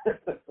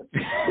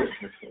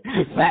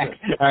 Fact.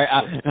 All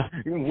right.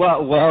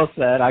 Well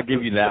said. I'll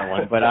give you that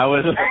one. But I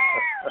was.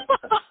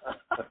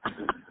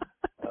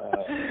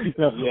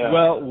 Yeah.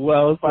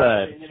 Well said.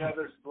 But,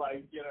 there's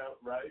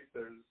right?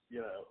 There's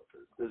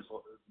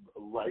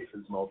life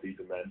is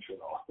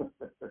multidimensional.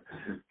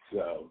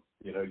 So,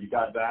 you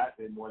got that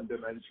in one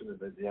dimension, and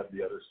then you have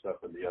the other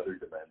stuff in the other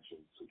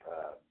dimensions.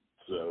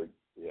 So,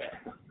 yeah.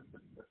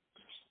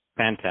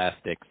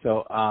 Fantastic.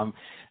 So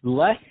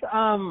there's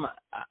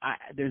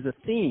a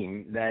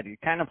theme that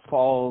it kind of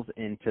falls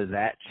into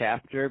that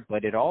chapter,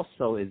 but it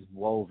also is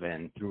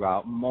woven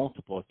throughout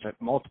multiple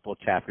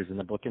chapters in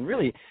the book. And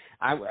really,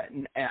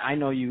 I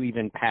know you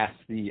even passed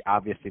I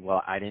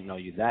didn't know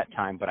you that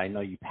time, but I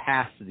know you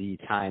passed the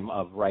time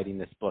of writing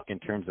this book in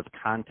terms of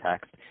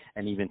context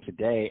and even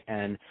today.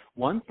 And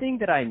one thing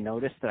that I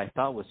noticed that I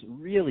thought was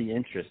really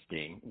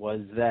interesting was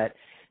that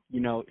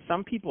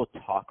some people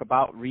talk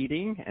about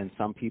reading, and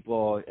some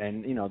people,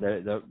 and they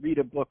read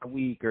a book a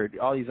week or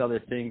all these other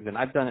things, and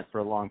I've done it for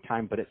a long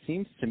time, but it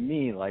seems to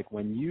me like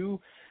the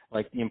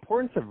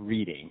importance of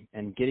reading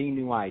and getting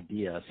new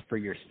ideas for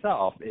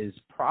yourself is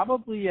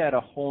probably at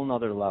a whole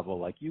nother level.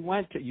 Like you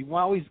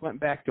always went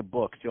back to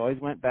books. You always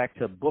went back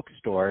to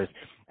bookstores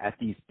at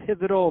these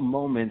pivotal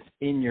moments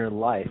in your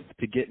life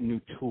to get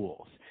new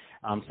tools.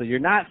 So you're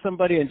not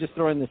somebody, and just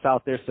throwing this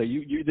out there, so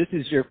this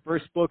is your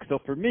first book. So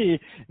for me,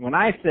 when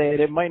I say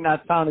it might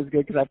not sound as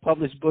good because I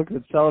publish books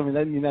and sell them, and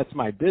I mean, that's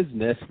my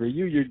business. For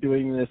you, you're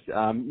doing this,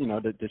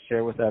 to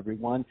share with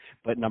everyone.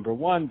 But number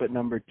one, but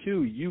number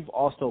two, you've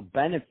also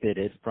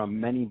benefited from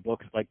many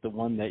books like the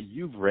one that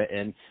you've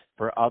written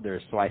for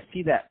others. So I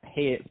see that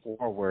pay it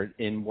forward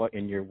in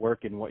your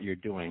work and what you're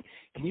doing.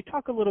 Can you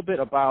talk a little bit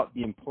about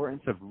the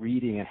importance of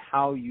reading and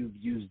how you've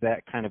used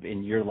that kind of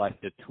in your life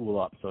to tool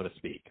up, so to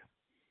speak?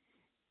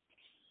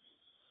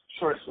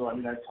 Sure. So, I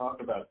talk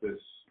about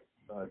this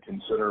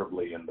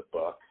considerably in the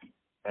book,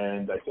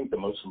 and I think the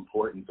most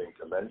important thing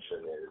to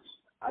mention is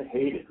I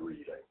hated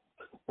reading.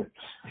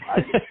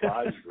 I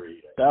despised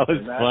reading. That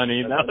was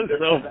funny. That was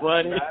so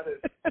funny.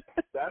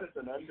 That is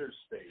an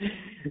understatement.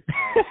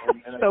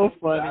 And so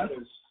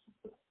funny.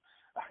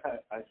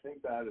 I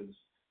think that is,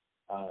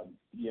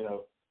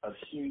 of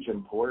huge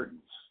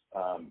importance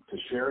to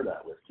share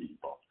that with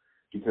people,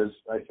 because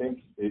I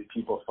think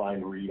people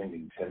find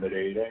reading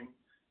intimidating.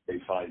 They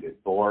find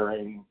it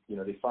boring.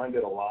 They find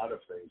it a lot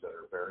of things that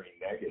are very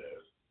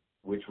negative,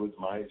 which was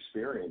my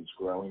experience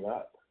growing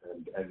up.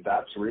 And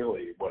that's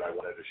really what I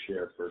wanted to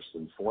share first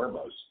and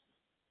foremost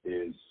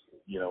is,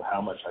 how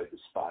much I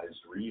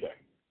despised reading.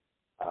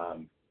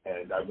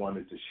 And I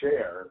wanted to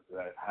share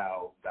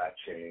how that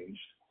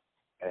changed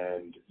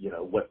and,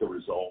 what the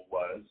result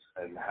was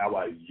and how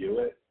I view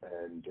it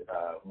and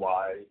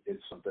why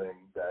it's something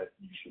that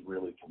you should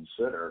really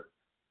consider.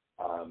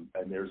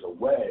 And there's a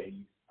way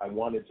I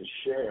wanted to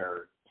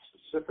share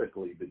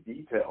specifically the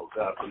details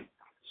of it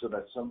so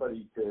that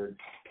somebody could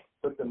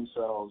put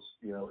themselves,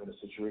 in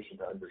a situation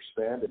to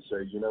understand and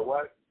say, you know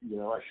what,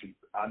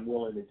 I'm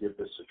willing to give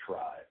this a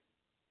try.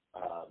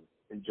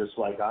 And just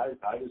like I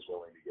was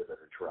willing to give it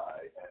a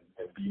try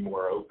and be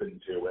more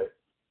open to it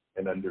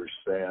and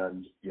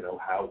understand,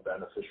 how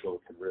beneficial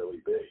it can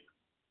really be.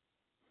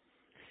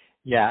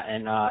 Yeah,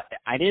 and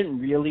I didn't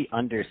really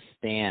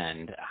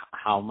understand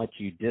how much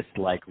you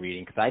dislike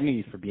reading, because I knew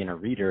you for being a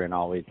reader and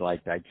always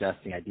like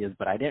digesting ideas,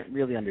 but I didn't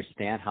really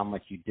understand how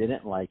much you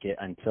didn't like it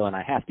until, and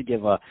I have to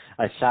give a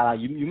shout out.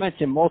 You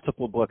mentioned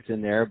multiple books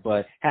in there,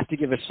 but have to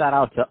give a shout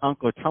out to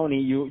Uncle Tony.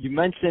 You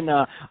mentioned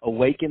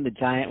Awaken the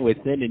Giant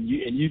Within, and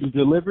you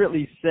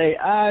deliberately say,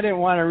 I didn't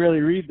want to really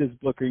read this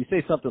book, or you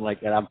say something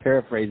like that. I'm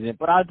paraphrasing it,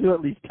 but I'll do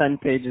at least 10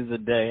 pages a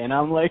day, and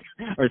I'm like,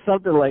 or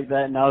something like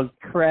that, and I was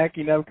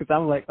cracking up because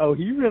I'm like, oh,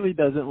 he really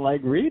doesn't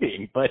like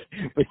reading, but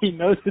he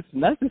knows it's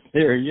necessary.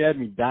 You had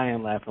me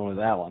dying laughing with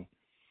that one.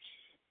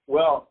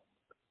 Well,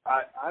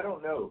 I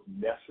don't know if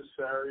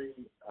necessary,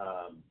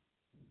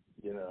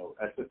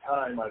 at the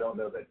time, I don't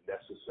know that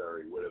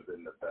necessary would have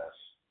been the best,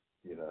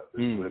 it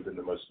would have been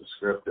the most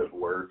descriptive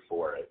word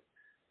for it.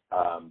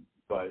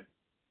 But,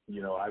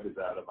 I was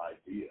out of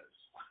ideas.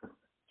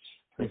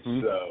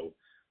 Mm-hmm. So,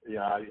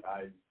 I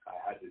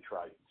had to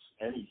try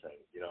anything.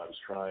 I was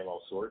trying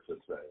all sorts of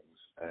things,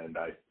 and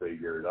I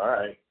figured, all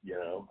right,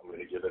 I'm going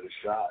to give it a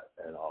shot,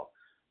 and I'll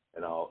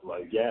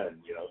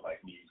again,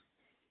 like me,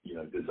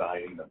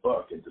 designing the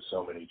book into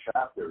so many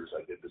chapters,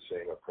 I did the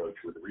same approach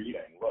with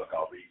reading. Look,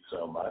 I'll read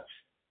so much,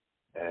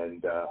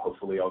 and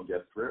hopefully I'll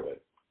get through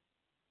it.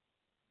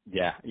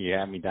 Yeah, you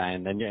had me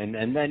dying. I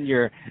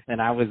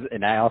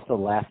also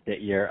laughed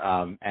at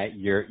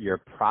your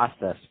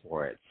process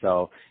for it.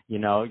 So,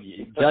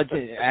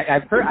 judging.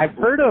 I've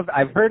heard of.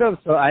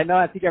 So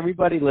I think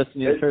everybody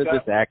listening has heard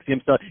this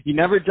axiom. So you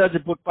never judge a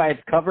book by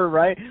its cover,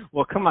 right?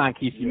 Well, come on,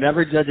 Keith. You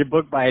never judge a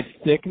book by its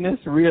thickness,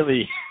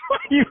 really?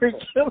 You were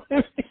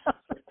killing me.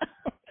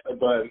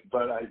 But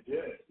I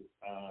did.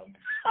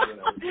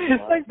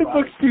 It's like the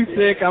book's too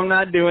thick. I'm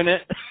not doing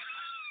it.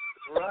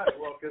 Right.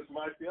 Well, because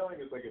my feeling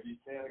is like if you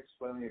can't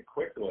explain it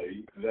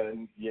quickly,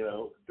 then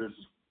there's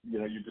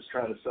you're just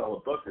trying to sell a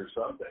book or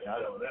something. I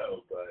don't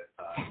know, but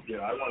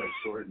I want it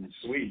short and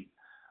sweet.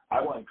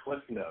 I want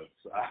cliff notes.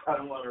 I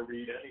don't want to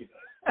read anything.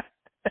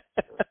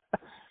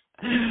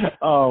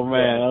 Oh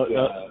man.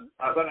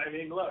 But I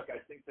mean, look, I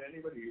think to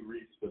anybody who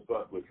reads the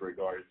book with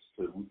regards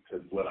to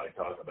what I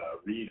talk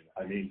about reading,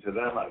 I mean, to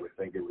them I would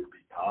think it would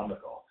be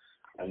comical.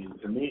 I mean,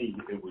 to me,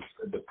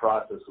 the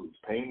process was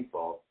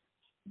painful.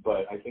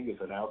 But I think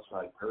as an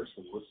outside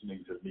person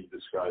listening to me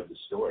describe the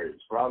story,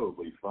 it's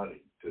probably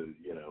funny to,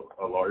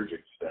 a large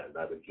extent,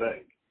 I would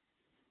think.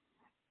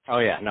 Oh,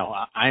 yeah. No,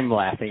 I'm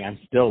laughing. I'm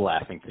still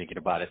laughing thinking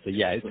about it. So,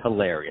 yeah, it's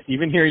hilarious.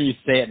 Even hearing you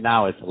say it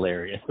now is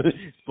hilarious. This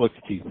book's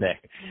too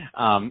thick.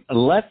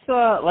 Let's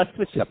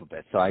switch it up a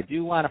bit. So I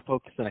do want to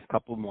focus on a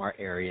couple more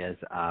areas.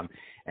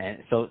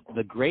 And so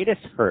the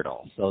greatest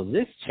hurdle. So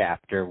this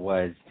chapter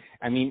was,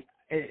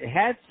 it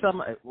had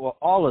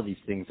all of these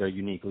things are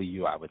uniquely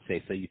you, I would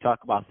say. So you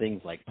talk about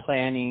things like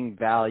planning,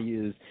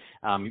 values,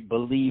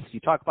 beliefs. You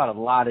talk about a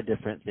lot of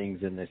different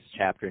things in this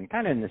chapter and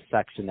kind of in this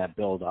section that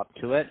build up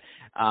to it.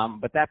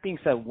 But that being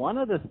said, one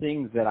of the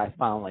things that I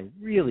found like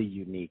really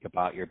unique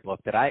about your book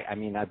that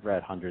I've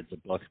read hundreds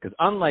of books because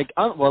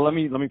let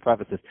me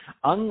preface this.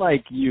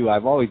 Unlike you,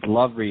 I've always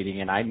loved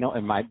reading, and I know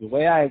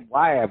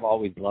why I've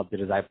always loved it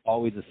is I've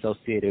always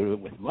associated it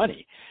with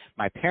money.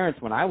 My parents,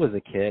 when I was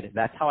a kid,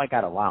 that's how I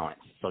got allowance.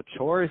 So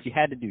chores, you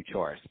had to do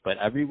chores. But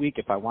every week,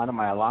 if I wanted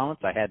my allowance,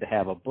 I had to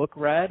have a book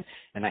read,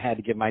 and I had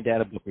to give my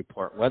dad a book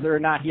report. Whether or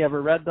not he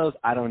ever read those,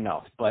 I don't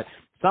know. But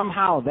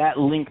somehow that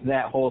linked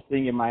that whole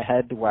thing in my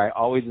head to where I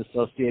always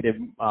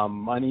associated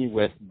money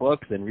with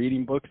books and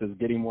reading books as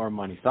getting more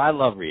money. So I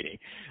love reading.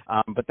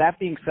 But that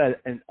being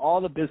said, in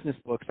all the business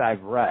books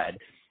I've read,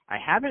 I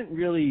haven't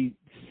really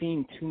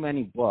seen too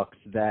many books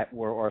that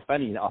were, or if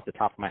any off the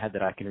top of my head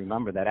that I can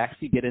remember, that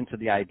actually get into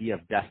the idea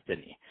of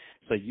destiny.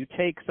 So you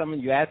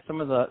add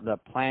some of the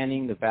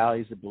planning, the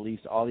values, the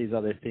beliefs, all these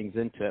other things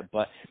into it,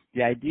 but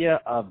the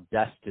idea of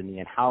destiny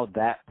and how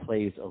that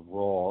plays a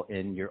role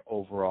in your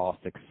overall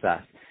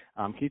success.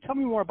 Can you tell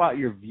me more about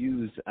your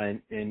views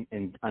on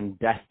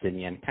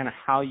destiny and kind of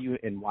how you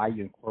and why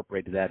you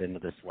incorporated that into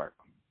this work?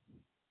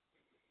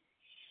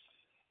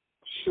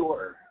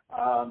 Sure.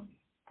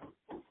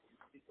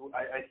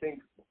 I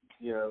think,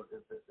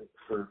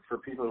 for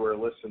people who are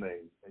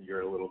listening, and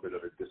you're a little bit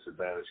of a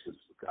disadvantage because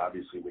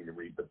obviously when you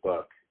read the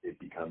book, it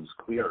becomes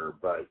clearer.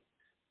 But,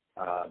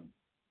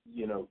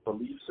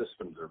 belief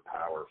systems are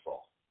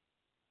powerful.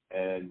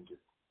 And,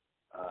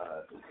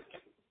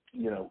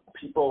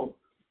 people,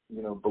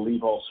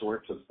 believe all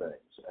sorts of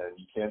things, and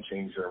you can't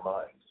change their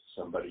minds.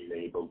 Somebody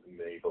may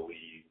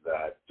believe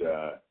that,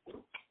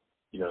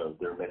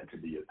 they're meant to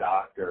be a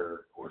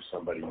doctor, or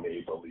somebody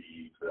may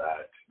believe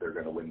that they're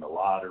going to win the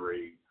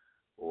lottery,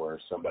 or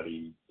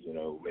somebody,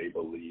 may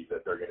believe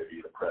that they're going to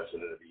be the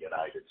president of the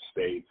United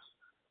States.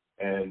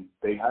 And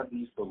they have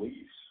these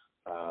beliefs,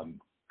 and,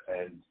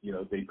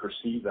 they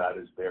perceive that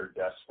as their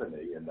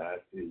destiny, and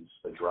that is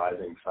a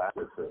driving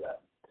factor for them.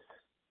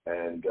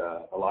 And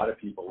a lot of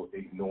people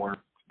ignore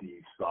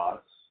these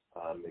thoughts.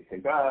 They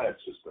think,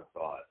 it's just a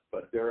thought.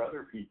 But there are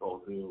other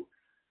people who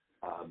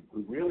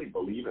really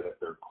believe it at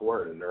their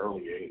core at an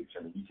early age.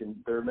 I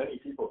mean, there are many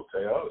people who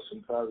say,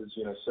 since I was,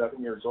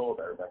 7 years old,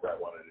 I remember I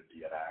wanted to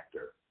be an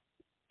actor,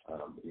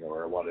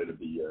 or I wanted to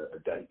be a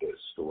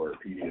dentist or a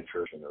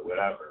pediatrician or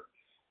whatever.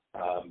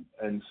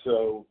 And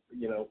so,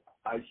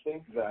 I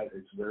think that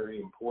it's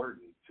very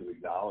important to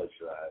acknowledge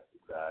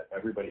that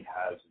everybody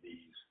has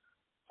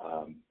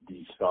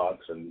these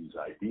thoughts and these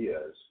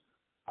ideas.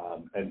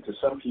 And to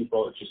some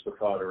people, it's just a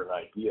thought or an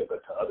idea,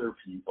 but to other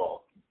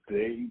people,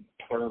 they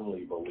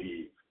firmly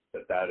believe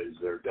that is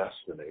their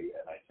destiny.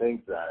 And I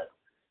think that,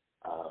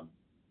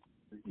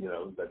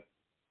 that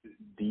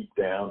deep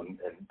down,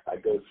 and I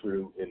go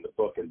through in the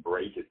book and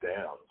break it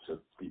down so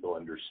people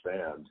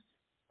understand,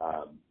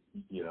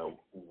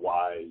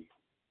 why,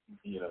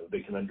 they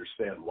can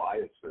understand why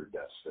it's their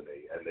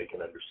destiny, and they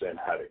can understand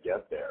how to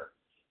get there.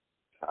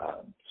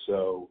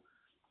 So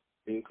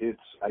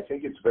I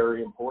think it's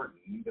very important.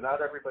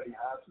 Not everybody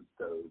has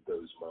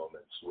those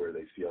moments where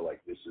they feel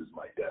like this is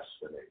my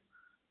destiny,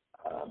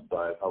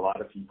 but a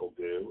lot of people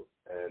do,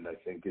 and I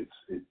think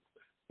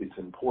it's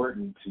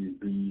important to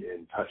be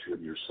in touch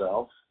with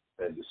yourself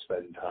and to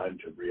spend time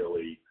to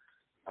really,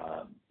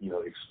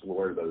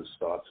 explore those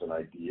thoughts and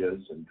ideas,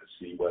 and to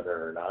see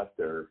whether or not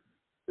they're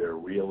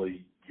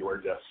really your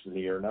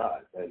destiny or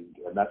not. And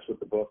that's what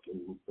the book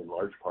in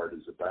large part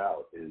is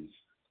about, is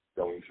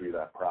going through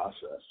that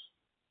process.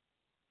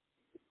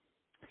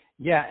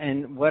 Yeah,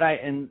 and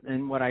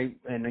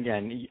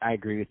again, I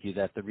agree with you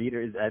that the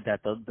reader is that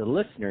the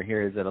listener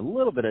here is at a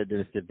little bit of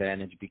a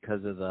disadvantage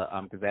because of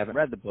because they haven't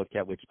read the book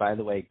yet. Which, by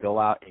the way, go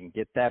out and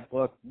get that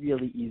book.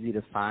 Really easy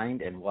to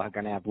find, and we're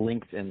going to have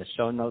links in the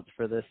show notes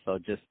for this. So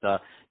just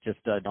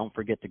don't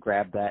forget to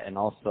grab that, and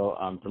also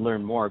to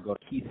learn more, go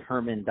to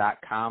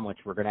keithherman.com, which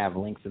we're going to have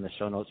links in the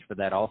show notes for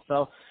that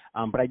also.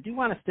 But I do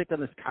want to stick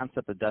on this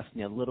concept of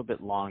destiny a little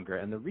bit longer,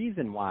 and the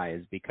reason why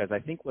is because I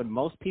think when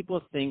most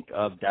people think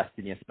of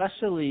destiny,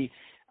 especially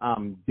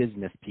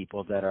business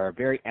people that are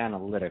very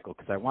analytical,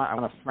 because I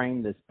want to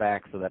frame this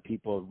back so that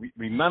people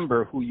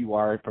remember who you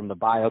are from the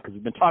bio, because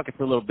we've been talking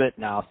for a little bit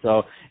now.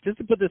 So just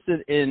to put this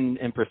in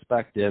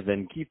perspective,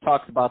 and Keith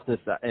talks about this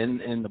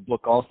in the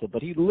book also,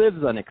 but he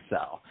lives on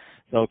Excel.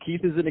 So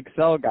Keith is an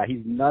Excel guy.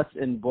 He's nuts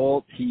and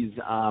bolts. He's,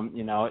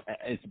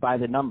 it's by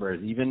the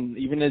numbers.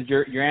 Even as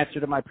your answer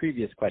to my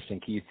previous question,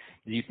 Keith,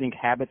 do you think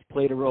habits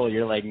played a role?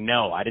 You're like,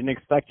 no, I didn't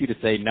expect you to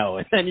say no.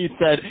 And then you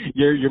said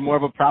you're more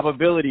of a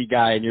probability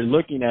guy, and you're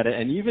looking at it.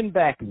 And even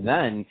back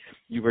then,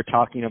 you were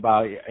talking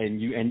about,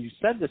 and you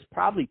said this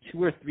probably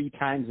 2 or 3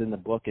 times in the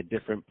book at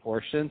different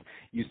portions.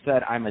 You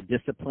said, I'm a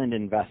disciplined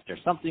investor,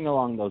 something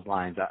along those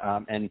lines.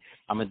 And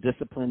I'm a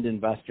disciplined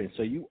investor.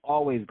 So you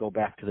always go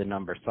back to the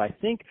numbers. So I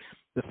think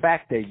the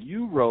fact that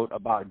you wrote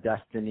about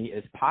destiny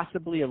is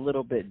possibly a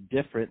little bit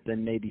different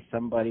than maybe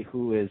somebody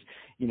who is,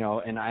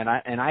 and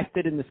I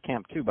fit in this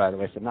camp too, by the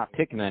way, so I'm not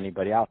picking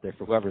anybody out there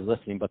for whoever's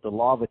listening, but the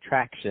law of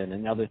attraction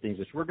and other things,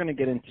 which we're going to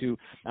get into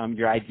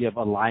your idea of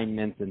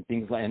alignments and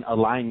things like and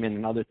alignment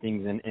and other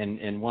things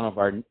in one of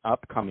our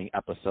upcoming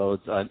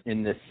episodes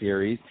in this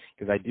series,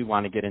 because I do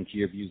want to get into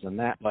your views on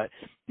that. But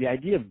the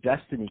idea of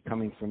destiny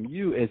coming from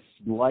you is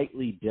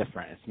slightly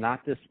different. It's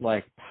not this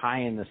like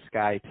pie in the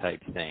sky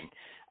type thing.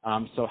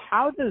 So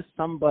how does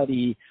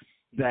somebody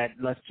that,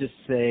 let's just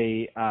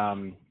say,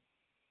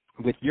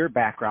 with your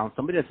background,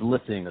 somebody that's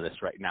listening to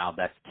this right now,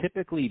 that's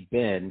typically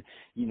been,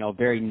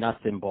 very nuts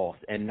and bolts,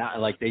 and not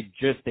like they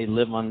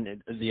live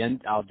on the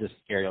end, I'll just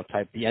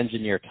stereotype, the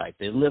engineer type.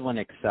 They live on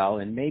Excel,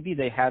 and maybe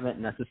they haven't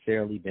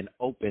necessarily been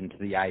open to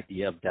the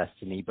idea of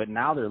destiny, but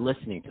now they're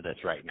listening to this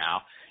right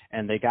now,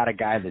 and they got a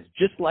guy that's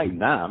just like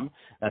them,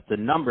 that's a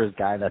numbers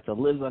guy, that's a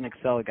lives on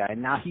Excel guy,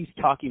 and now he's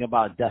talking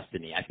about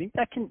destiny. I think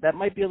that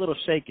might be a little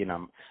shaking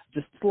them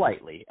just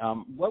slightly.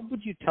 What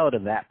would you tell to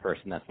that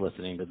person that's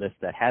listening to this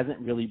that hasn't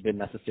really been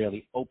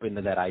necessarily open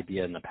to that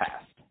idea in the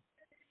past?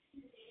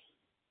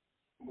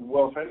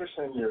 Well, if I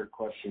understand your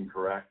question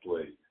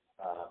correctly,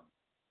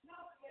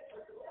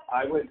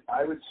 I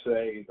would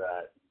say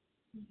that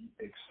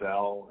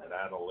Excel and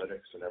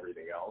analytics and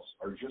everything else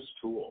are just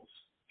tools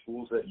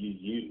that you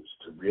use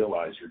to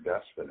realize your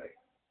destiny.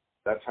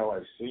 That's how I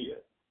see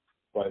it.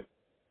 But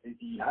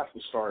you have to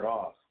start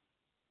off,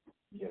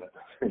 you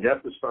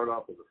have to start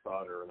off with a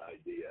thought or an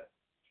idea,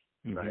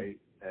 right?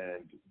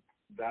 And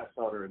that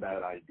thought or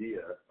that idea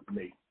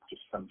may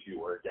just come to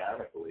you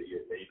organically.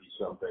 It may be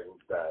something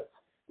that,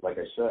 like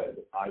I said,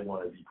 I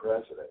want to be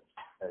president.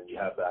 And you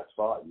have that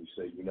thought, and you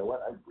say, you know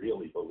what, I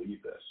really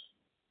believe this.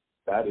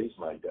 That is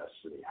my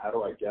destiny. How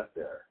do I get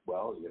there?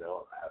 Well,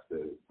 I have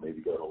to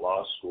maybe go to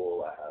law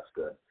school. I have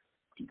to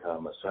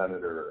become a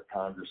senator or a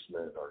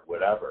congressman or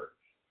whatever.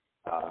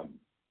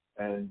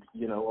 And,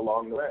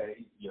 along the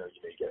way, you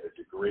may get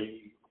a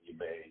degree, you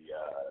may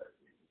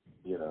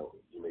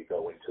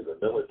go into the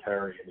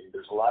military. I mean,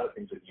 there's a lot of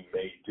things that you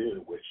may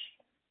do which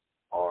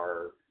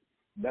are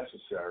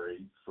necessary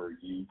for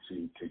you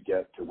to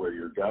get to where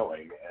you're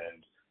going,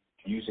 and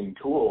using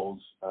tools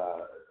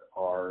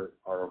are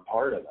a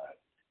part of that.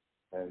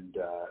 And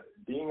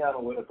being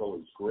analytical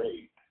is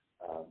great,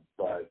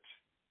 but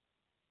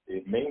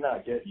it may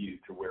not get you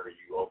to where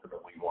you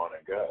ultimately want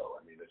to go.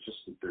 I mean,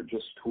 they're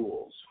just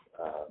tools.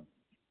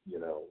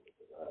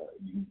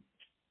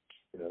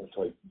 It's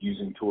like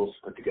using tools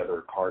to put together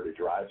a car to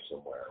drive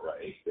somewhere,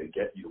 right? They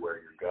get you where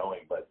you're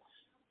going, but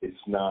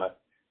it's not.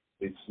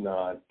 You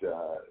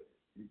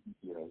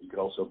could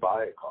also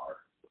buy a car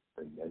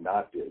and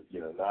not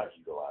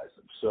utilize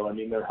them. So I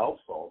mean, they're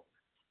helpful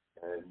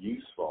and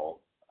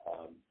useful,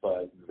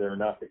 but they're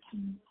not the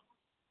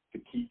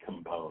key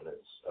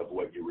components of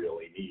what you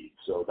really need.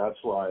 So that's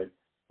why,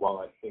 while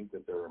I think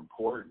that they're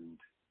important,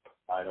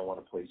 I don't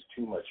want to place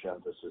too much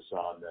emphasis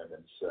on them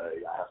and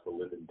say I have to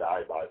live and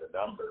die by the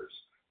numbers,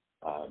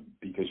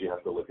 because you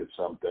have to look at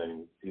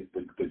something,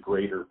 the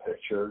greater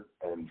picture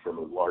and from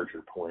a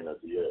larger point of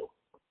view.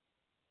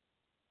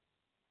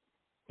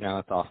 Yeah,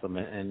 that's awesome,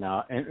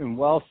 and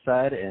well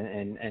said.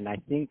 And I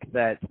think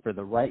that for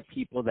the right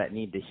people that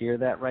need to hear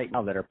that right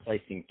now, that are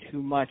placing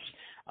too much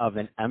of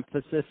an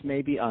emphasis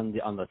maybe on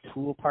the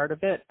tool part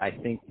of it, I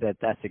think that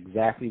that's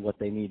exactly what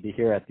they need to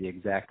hear at the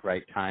exact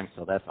right time.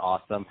 So that's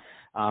awesome.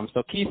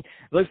 So Keith,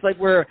 looks like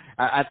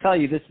I tell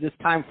you, this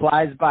time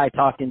flies by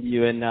talking to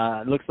you, and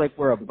it looks like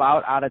we're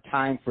about out of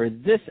time for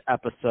this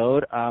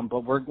episode,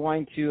 but we're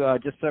going to,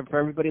 just for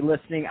everybody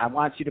listening, I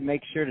want you to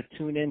make sure to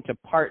tune in to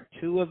part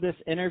 2 of this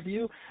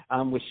interview,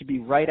 which should be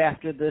right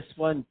after this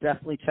one.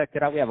 Definitely check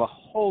it out. We have a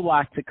whole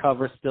lot to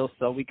cover still,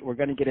 so we're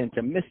going to get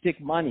into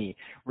mystic money.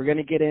 We're going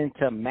to get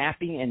into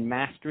mapping and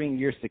mastering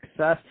your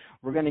success.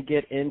 We're going to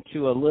get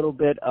into a little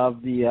bit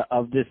of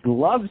this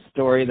love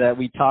story that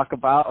we talk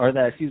about,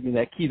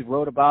 that Keith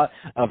wrote about,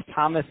 of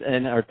Tomas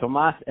and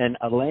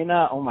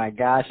Elena. Oh my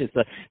gosh, it's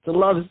a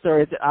love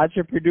story. It's an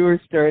entrepreneur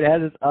story. It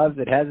has its ups,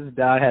 it has its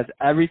downs, it has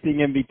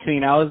everything in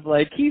between. I was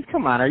like, Keith,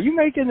 come on, are you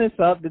making this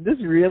up? Did this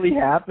really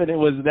happen? It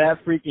was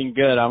that freaking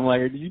good. I'm like,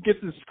 did you get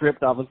the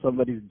script off of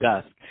somebody's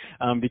desk?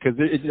 Because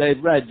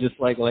it read just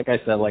like I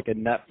said, like a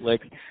Netflix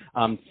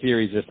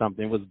series or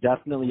something. It was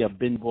definitely a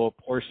bingeable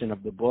portion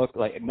of the book,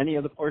 like many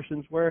of the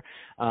portions were.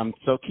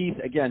 So Keith,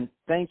 again,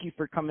 thank you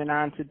for coming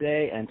on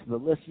today, and to the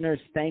listeners,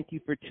 thank you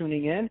for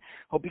tuning in.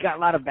 Hope you got a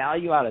lot of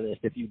value out of this.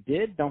 If you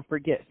did, don't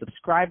forget,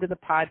 subscribe to the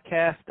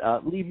podcast,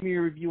 leave me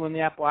a review on the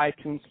Apple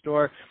iTunes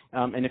Store,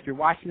 and if you're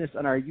watching this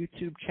on our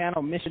YouTube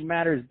channel, Mission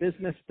Matters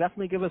Business,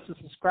 definitely give us a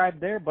subscribe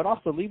there, but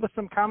also leave us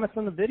some comments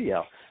on the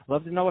video.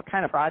 Love to know what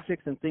kind of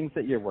projects and things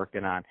that you're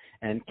working on.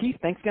 And Keith,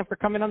 thanks again for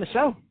coming on the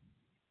show.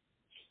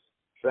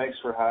 Thanks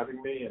for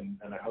having me,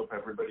 and I hope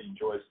everybody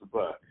enjoys the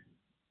book.